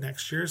Alberta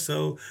next year.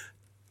 So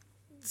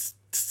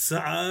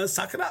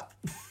suck it up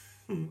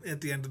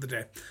at the end of the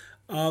day.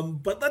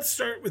 But let's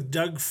start with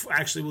Doug.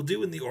 Actually, we'll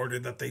do in the order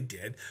that they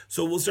did.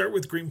 So we'll start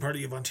with Green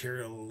Party of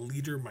Ontario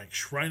leader Mike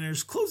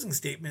Schreiner's closing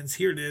statements.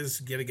 Here it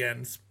is, yet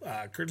again,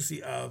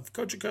 courtesy of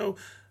Cogeco.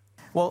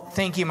 Well,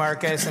 thank you,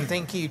 Marcus, and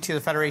thank you to the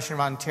Federation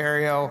of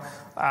Ontario,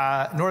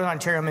 Northern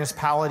Ontario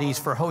municipalities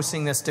for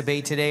hosting this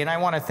debate today. And I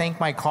want to thank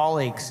my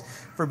colleagues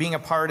for being a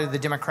part of the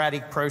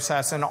democratic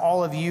process and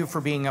all of you for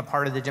being a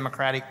part of the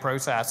democratic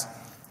process.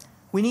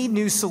 We need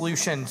new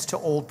solutions to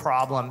old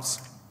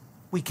problems.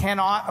 We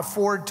cannot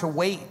afford to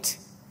wait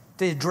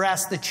to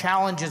address the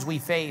challenges we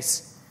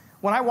face.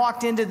 When I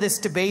walked into this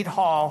debate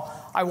hall,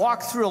 I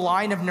walked through a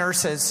line of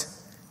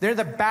nurses. They're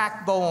the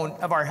backbone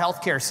of our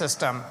healthcare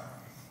system.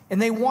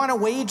 And they want a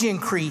wage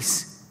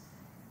increase.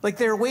 Like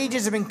their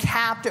wages have been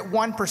capped at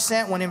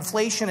 1% when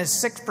inflation is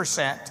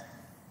 6%.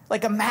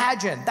 Like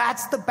imagine,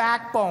 that's the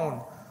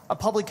backbone of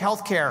public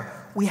health care.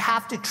 We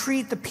have to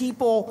treat the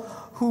people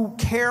who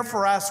care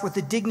for us with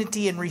the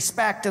dignity and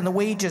respect and the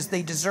wages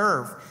they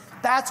deserve.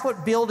 That's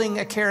what building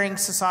a caring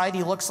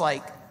society looks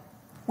like.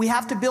 We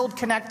have to build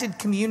connected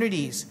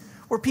communities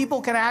where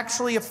people can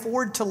actually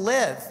afford to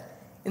live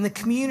in the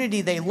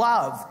community they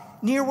love,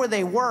 near where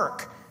they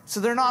work,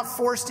 so they're not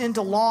forced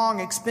into long,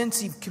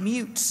 expensive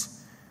commutes,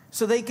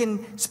 so they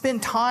can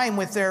spend time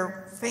with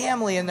their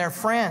family and their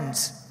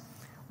friends.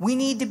 We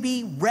need to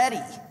be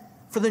ready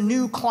for the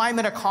new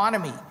climate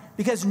economy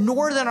because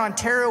Northern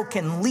Ontario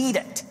can lead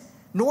it.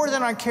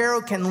 Northern Ontario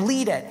can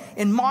lead it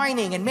in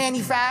mining and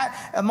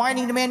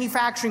mining to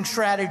manufacturing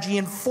strategy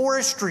and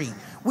forestry.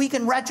 We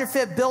can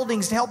retrofit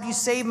buildings to help you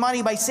save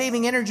money by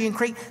saving energy and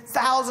create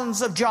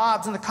thousands of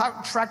jobs in the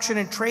construction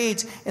and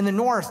trades in the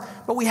north.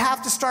 But we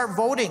have to start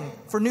voting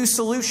for new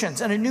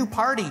solutions and a new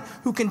party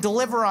who can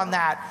deliver on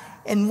that.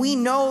 And we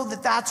know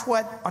that that's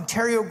what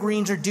Ontario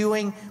Greens are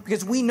doing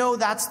because we know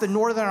that's the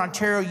Northern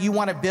Ontario you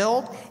want to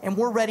build, and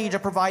we're ready to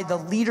provide the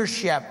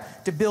leadership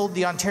to build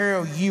the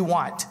Ontario you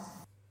want.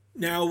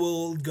 Now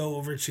we'll go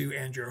over to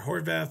Andrea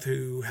Horwath,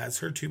 who has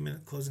her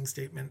 2-minute closing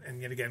statement,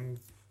 and yet again,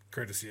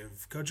 courtesy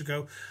of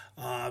Cogeco.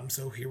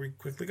 So here we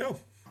quickly go.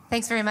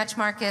 Thanks very much,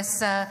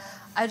 Marcus.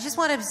 I just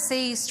want to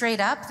say straight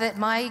up that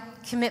my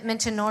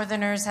commitment to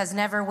Northerners has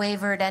never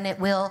wavered, and it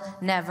will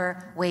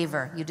never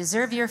waver. You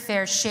deserve your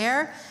fair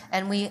share,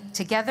 and we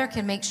together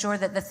can make sure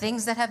that the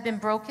things that have been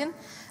broken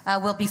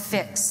will be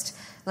fixed,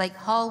 like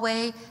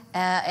hallway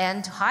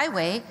and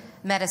highway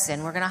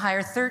medicine. We're going to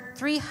hire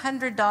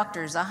 300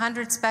 doctors,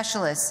 100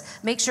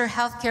 specialists, make sure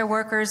healthcare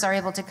workers are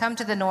able to come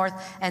to the north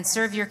and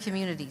serve your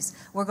communities.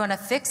 We're going to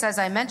fix, as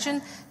I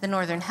mentioned, the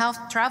Northern Health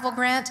Travel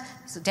Grant,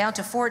 so down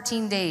to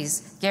 14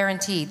 days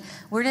guaranteed.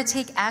 We're going to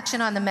take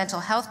action on the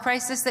mental health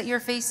crisis that you're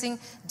facing,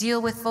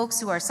 deal with folks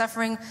who are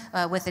suffering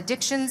with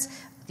addictions.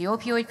 The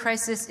opioid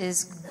crisis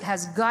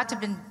has got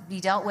to be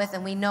dealt with,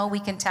 and we know we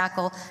can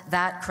tackle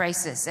that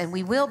crisis. And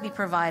we will be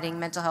providing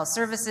mental health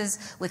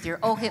services with your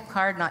OHIP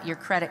card, not your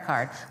credit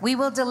card. We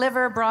will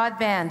deliver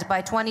broadband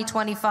by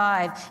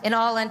 2025 in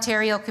all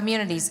Ontario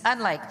communities,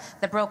 unlike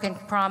the broken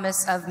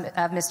promise of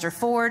Mr.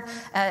 Ford,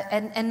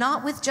 and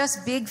not with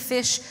just big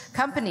fish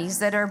companies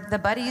that are the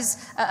buddies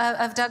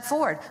of Doug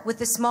Ford, with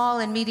the small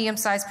and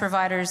medium-sized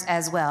providers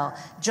as well.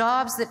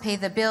 Jobs that pay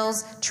the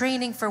bills,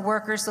 training for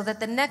workers so that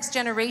the next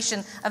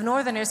generation of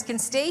Northerners can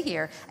stay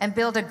here and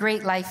build a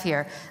great life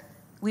here.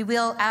 We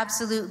will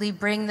absolutely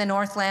bring the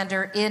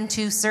Northlander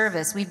into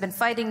service. We've been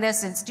fighting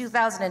this since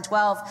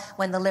 2012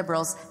 when the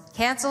Liberals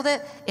canceled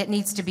it. It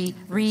needs to be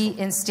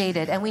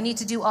reinstated. And we need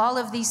to do all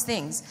of these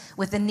things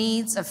with the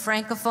needs of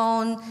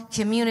Francophone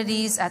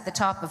communities at the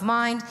top of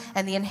mind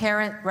and the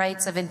inherent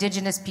rights of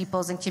Indigenous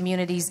peoples and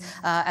communities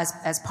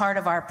as part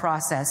of our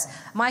process.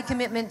 My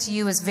commitment to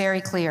you is very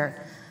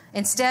clear.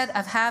 Instead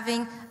of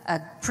having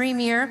a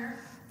premier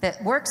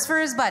that works for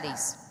his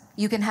buddies,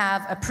 you can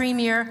have a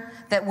premier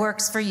that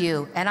works for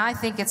you. And I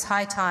think it's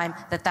high time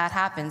that that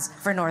happens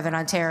for Northern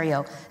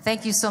Ontario.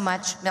 Thank you so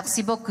much.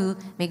 Merci beaucoup.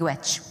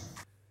 Miigwech.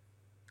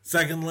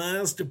 Second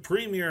last, the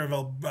Premier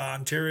of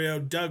Ontario,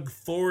 Doug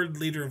Ford,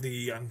 leader of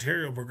the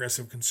Ontario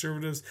Progressive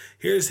Conservatives.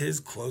 Here's his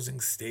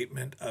closing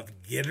statement of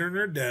getting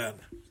her done.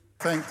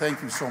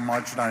 Thank you so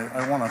much. And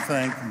I want to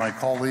thank my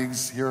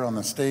colleagues here on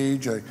the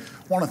stage. I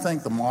want to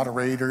thank the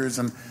moderators,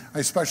 and I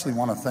especially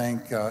want to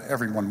thank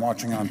everyone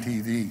watching on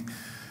TV.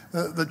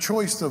 The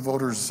choice the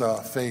voters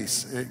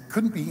face, it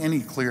couldn't be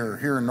any clearer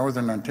here in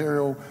Northern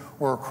Ontario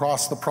or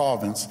across the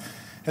province,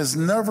 has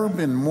never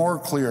been more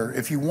clear.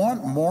 If you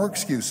want more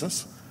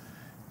excuses,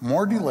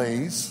 more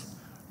delays,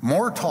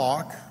 more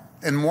talk,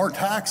 and more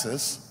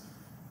taxes,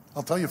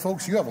 I'll tell you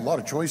folks, you have a lot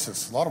of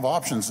choices, a lot of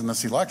options in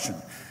this election.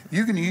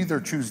 You can either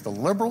choose the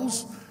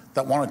Liberals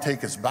that want to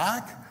take us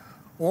back,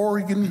 or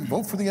you can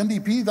vote for the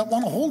NDP that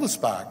want to hold us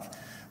back.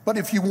 But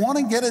if you want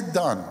to get it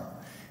done,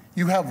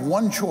 you have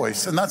one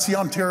choice, and that's the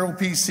Ontario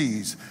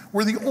PCs.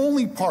 We're the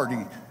only party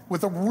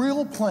with a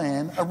real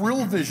plan, a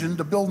real vision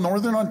to build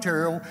Northern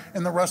Ontario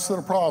and the rest of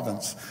the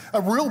province.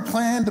 A real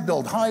plan to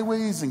build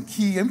highways and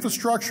key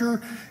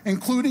infrastructure,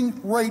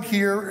 including right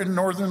here in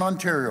Northern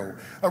Ontario.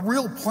 A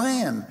real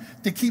plan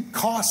to keep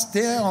costs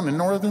down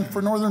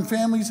for Northern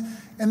families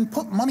and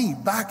put money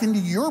back into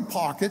your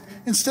pocket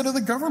instead of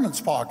the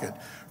government's pocket.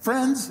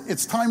 Friends,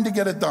 it's time to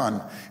get it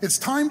done. It's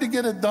time to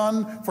get it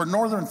done for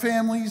Northern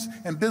families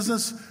and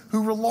business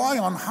who rely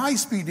on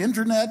high-speed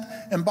internet.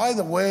 And by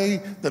the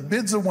way, the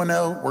bids that went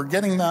out, we're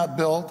getting that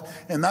built,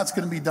 and that's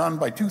going to be done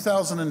by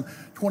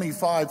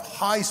 2025.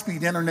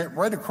 High-speed internet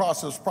right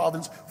across this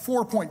province,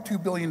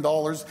 $4.2 billion.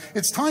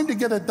 It's time to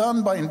get it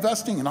done by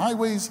investing in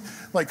highways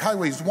like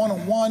Highways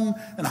 101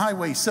 and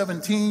Highway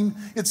 17.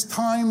 It's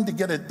time to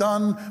get it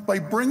done by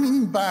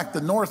bringing back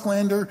the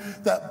Northlander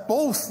that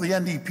both the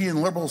NDP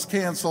and Liberals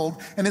canceled.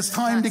 And it's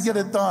time to get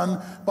it done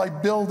by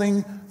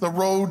building the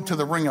road to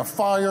the Ring of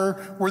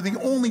Fire. We're the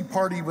only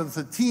party with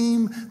a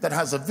team that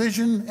has a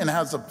vision and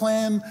has a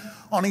plan.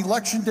 On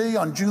Election Day,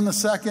 on June the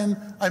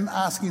 2nd, I'm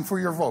asking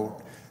for your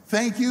vote.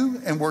 Thank you,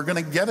 and we're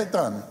going to get it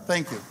done.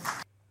 Thank you.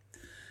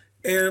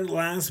 And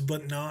last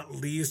but not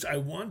least, I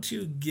want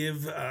to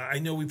give, I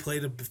know we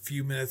played a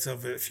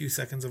few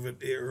seconds of it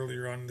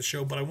earlier on in the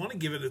show, but I want to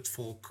give it its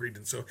full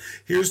credence. So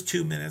here's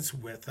 2 minutes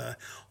with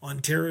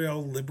Ontario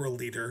Liberal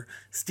leader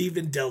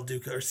Stephen Del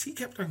Duca, or he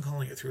kept on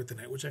calling it throughout the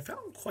night, which I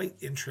found quite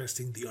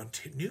interesting, the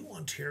new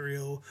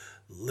Ontario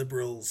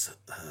Liberals.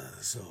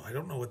 So I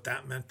don't know what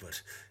that meant,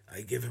 but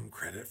I give him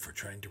credit for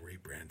trying to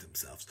rebrand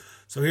himself.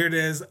 So here it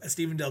is,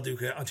 Stephen Del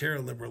Duca,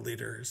 Ontario Liberal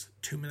leader's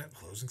 2-minute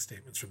closing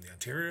statements from the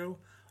Ontario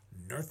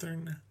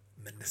Northern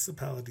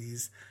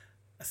Municipalities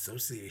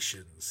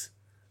Association's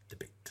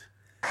debate.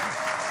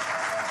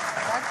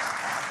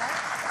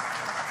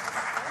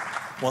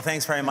 Well,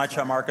 thanks very much,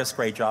 Marcus.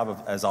 Great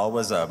job, as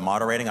always,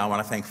 moderating. I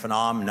want to thank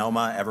Phenom,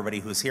 Noma, everybody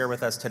who's here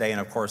with us today,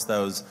 and of course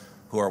those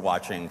who are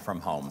watching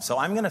from home. So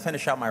I'm going to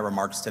finish out my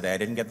remarks today. I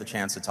didn't get the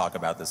chance to talk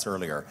about this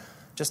earlier,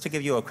 just to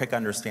give you a quick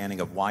understanding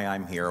of why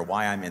I'm here,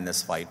 why I'm in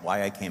this fight,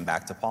 why I came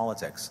back to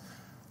politics.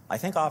 I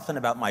think often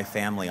about my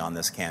family on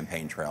this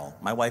campaign trail.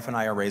 My wife and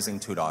I are raising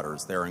 2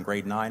 daughters. They're in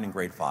grade 9 and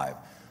grade 5,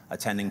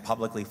 attending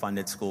publicly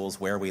funded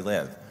schools where we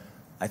live.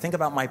 I think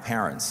about my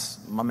parents.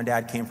 Mom and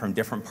Dad came from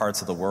different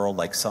parts of the world,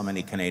 like so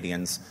many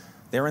Canadians.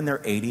 They're in their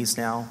 80s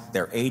now.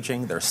 They're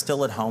aging. They're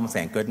still at home,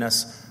 thank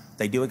goodness.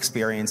 They do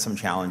experience some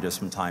challenges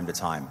from time to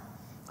time.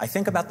 I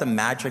think about the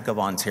magic of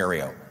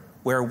Ontario,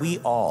 where we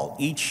all,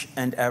 each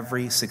and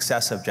every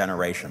successive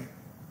generation,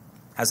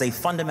 has a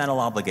fundamental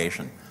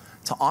obligation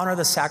to honor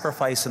the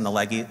sacrifice and the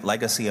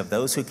legacy of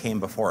those who came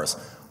before us,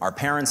 our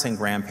parents and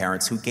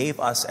grandparents who gave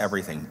us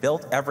everything,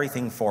 built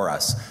everything for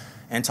us,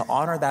 and to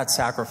honor that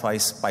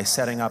sacrifice by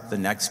setting up the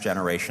next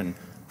generation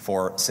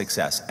for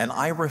success. And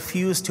I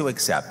refuse to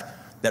accept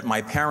that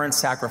my parents'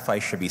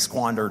 sacrifice should be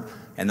squandered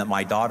and that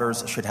my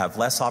daughters should have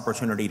less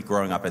opportunity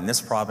growing up in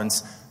this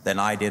province than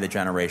I did a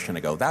generation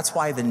ago. That's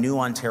why the new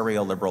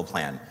Ontario Liberal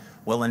plan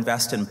will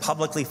invest in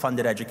publicly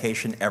funded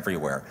education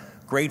everywhere.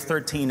 Grade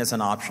 13 is an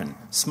option,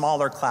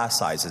 smaller class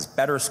sizes,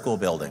 better school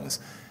buildings,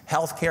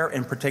 healthcare,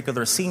 in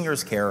particular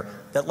seniors care,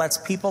 that lets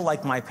people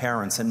like my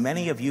parents and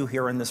many of you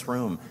here in this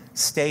room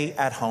stay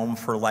at home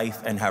for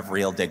life and have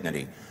real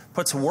dignity.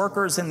 Puts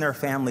workers and their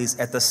families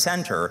at the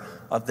center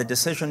of the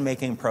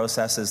decision-making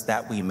processes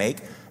that we make,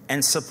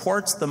 and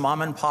supports the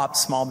mom-and-pop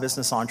small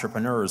business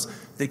entrepreneurs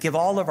that give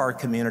all of our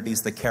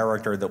communities the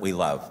character that we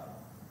love.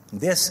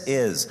 This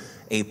is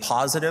a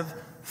positive,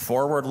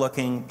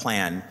 forward-looking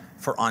plan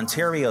for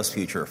Ontario's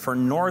future, for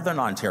Northern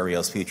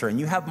Ontario's future, and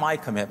you have my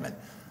commitment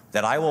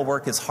that I will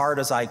work as hard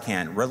as I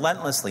can,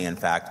 relentlessly in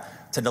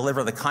fact, to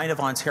deliver the kind of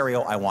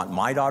Ontario I want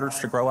my daughters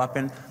to grow up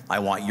in, I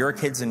want your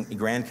kids and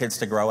grandkids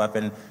to grow up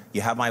in.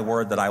 You have my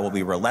word that I will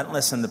be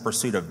relentless in the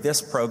pursuit of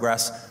this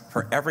progress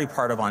for every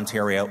part of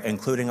Ontario,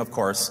 including, of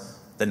course,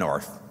 the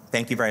North.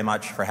 Thank you very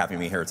much for having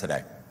me here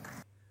today.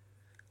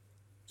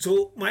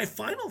 So my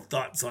final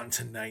thoughts on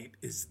tonight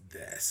is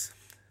this.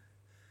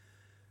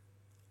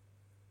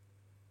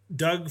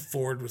 Doug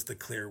Ford was the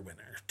clear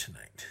winner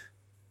tonight.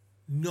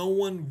 No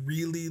one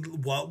really,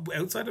 well,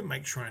 outside of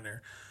Mike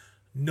Schreiner,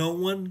 no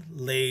one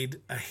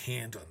laid a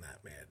hand on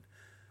that man.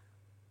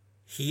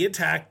 He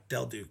attacked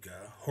Del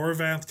Duca.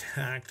 Horwath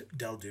attacked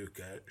Del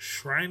Duca.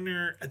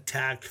 Schreiner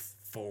attacked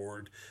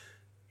Ford.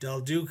 Del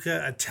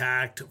Duca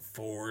attacked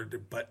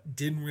Ford, but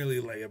didn't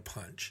really lay a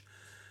punch.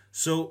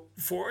 So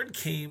Ford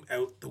came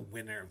out the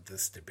winner of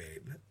this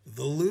debate.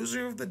 The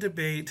loser of the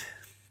debate,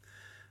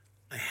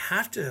 I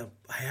have to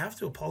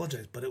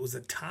apologize, but it was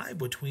a tie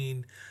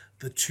between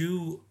the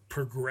two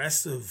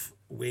progressive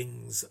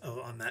wings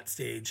on that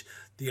stage,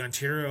 the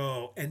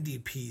Ontario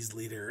NDP's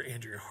leader,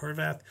 Andrea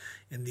Horwath,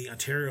 and the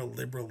Ontario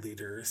Liberal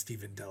leader,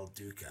 Stephen Del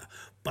Duca.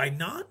 By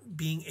not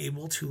being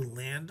able to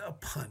land a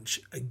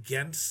punch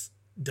against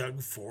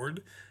Doug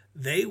Ford,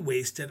 they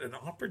wasted an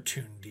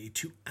opportunity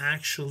to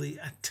actually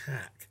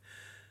attack.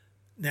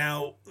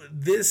 Now,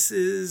 this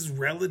is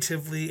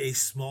relatively a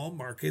small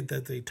market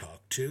that they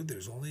talk to.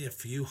 There's only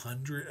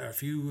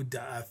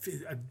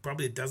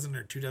probably a dozen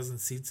or 2 dozen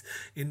seats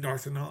in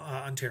Northern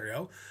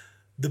Ontario.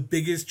 The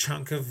biggest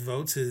chunk of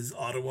votes is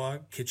Ottawa,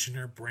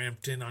 Kitchener,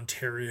 Brampton,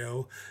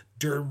 Ontario,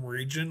 Durham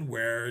region,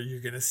 where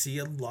you're going to see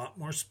a lot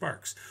more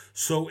sparks.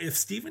 So if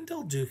Stephen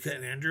Del Duca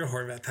and Andrea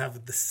Horwath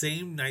have the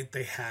same night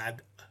they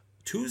had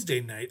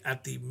Tuesday night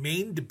at the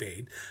main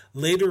debate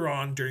later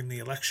on during the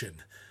election,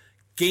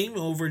 game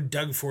over,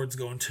 Doug Ford's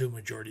going to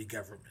majority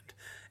government.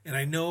 And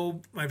I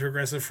know my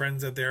progressive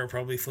friends out there are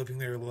probably flipping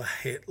their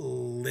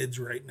lids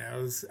right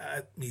now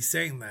at me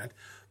saying that,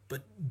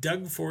 but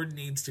Doug Ford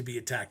needs to be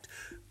attacked.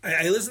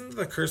 I listen to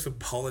The Curse of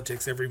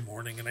Politics every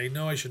morning, and I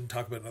know I shouldn't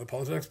talk about another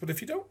politics, but if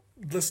you don't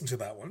listen to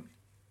that one,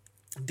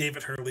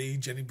 David Hurley,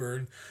 Jenny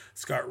Byrne,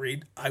 Scott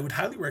Reed, I would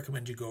highly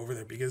recommend you go over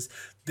there because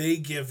they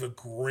give a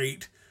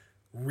great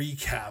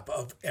recap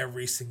of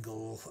every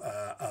single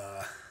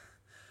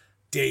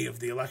day of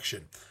the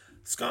election.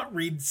 Scott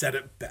Reed said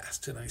it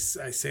best, and I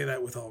say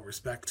that with all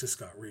respect to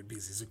Scott Reed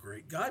because he's a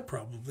great guy,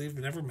 probably. I've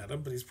never met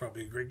him, but he's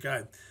probably a great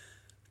guy.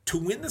 To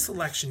win this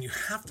election, you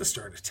have to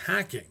start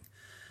attacking.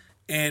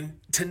 And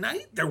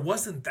tonight, there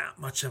wasn't that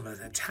much of an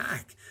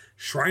attack.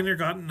 Schreiner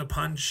got in a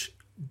punch.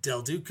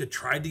 Del Duca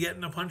tried to get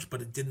in a punch,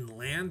 but it didn't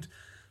land.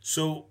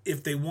 So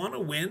if they want to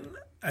win,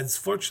 as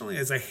fortunately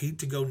as I hate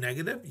to go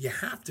negative, you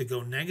have to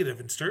go negative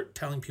and start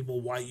telling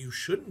people why you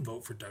shouldn't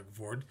vote for Doug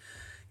Ford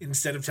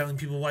instead of telling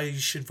people why you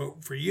should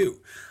vote for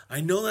you.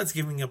 I know that's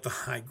giving up the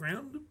high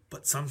ground,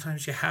 but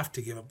sometimes you have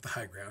to give up the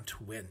high ground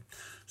to win.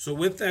 So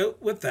with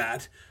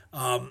that,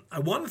 I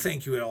want to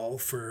thank you all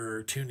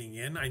for tuning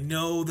in. I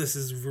know this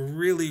is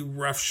really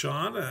rough,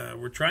 Sean.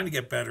 We're trying to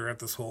get better at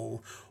this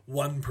whole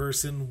one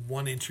person,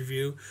 one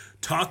interview,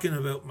 talking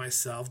about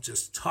myself,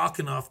 just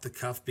talking off the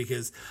cuff,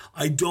 because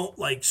I don't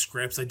like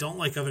scripts. I don't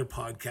like other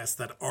podcasts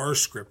that are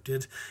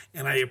scripted.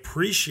 And I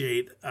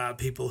appreciate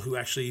people who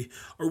actually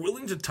are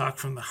willing to talk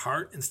from the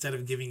heart instead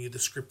of giving you the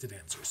scripted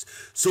answers.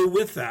 So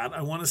with that,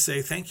 I want to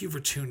say thank you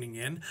for tuning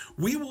in.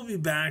 We will be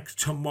back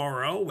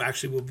tomorrow.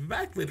 Actually, we'll be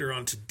back later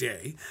on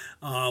today.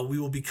 We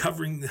will be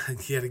covering,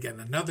 yet again,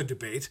 another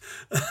debate,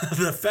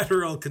 the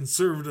Federal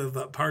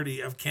Conservative Party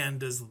of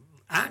Canada's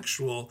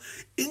actual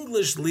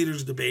English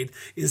leaders debate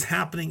is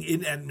happening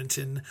in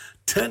Edmonton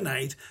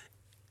tonight,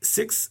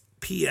 6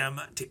 p.m.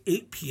 to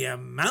 8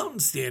 p.m. Mountain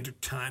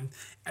Standard Time.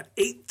 At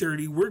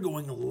 8:30, we're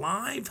going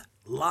live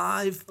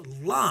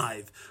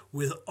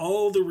with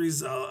all the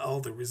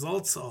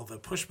results, all the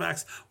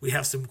pushbacks. We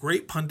have some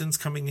great pundits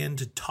coming in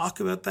to talk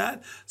about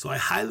that. So I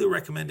highly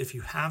recommend, if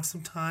you have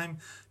some time,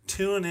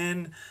 tune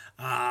in.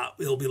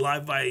 It'll be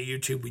live via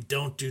YouTube. We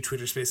don't do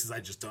Twitter Spaces. I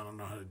just don't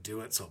know how to do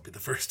it, so I'll be the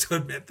first to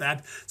admit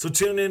that. So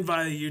tune in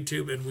via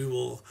YouTube, and we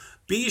will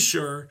be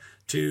sure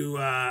to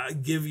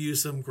give you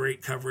some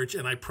great coverage.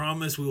 And I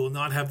promise we will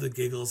not have the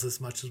giggles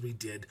as much as we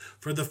did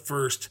for the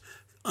first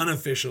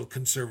unofficial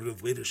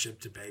Conservative leadership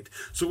debate.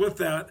 So with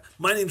that,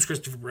 my name is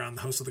Christopher Brown,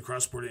 the host of the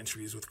Cross Border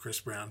Interviews with Chris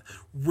Brown,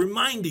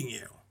 reminding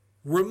you,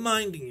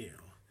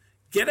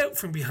 get out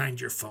from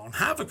behind your phone,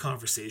 have a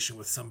conversation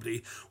with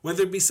somebody,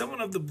 whether it be someone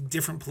of the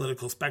different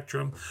political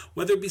spectrum,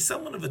 whether it be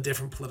someone of a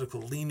different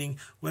political leaning,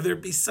 whether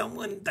it be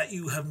someone that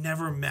you have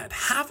never met.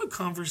 Have a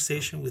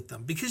conversation with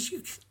them, because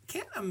you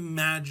can't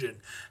imagine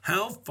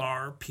how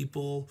far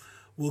people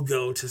will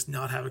go to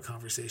not have a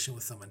conversation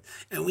with someone.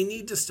 And we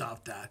need to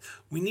stop that.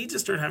 We need to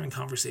start having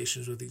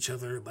conversations with each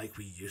other like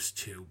we used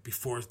to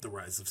before the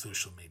rise of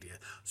social media.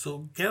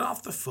 So get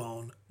off the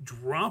phone,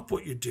 drop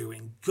what you're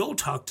doing, go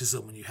talk to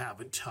someone you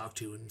haven't talked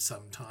to in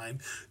some time,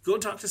 go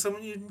talk to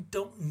someone you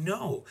don't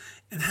know,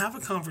 and have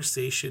a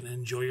conversation and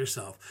enjoy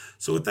yourself.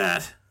 So with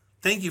that,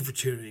 thank you for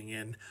tuning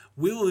in.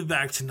 We will be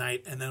back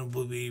tonight, and then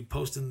we'll be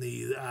posting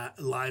the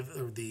live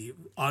or the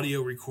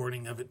audio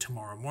recording of it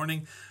tomorrow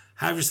morning.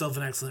 Have yourself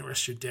an excellent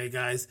rest of your day,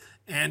 guys,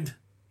 and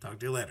talk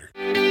to you later.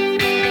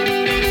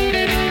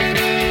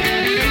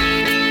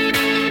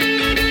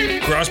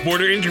 Cross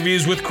Border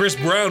Interviews with Chris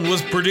Brown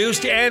was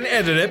produced and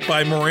edited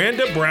by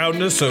Miranda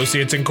Brown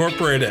Associates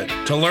Incorporated.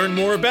 To learn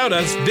more about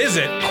us,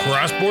 visit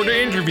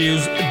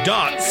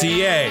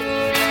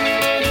crossborderinterviews.ca.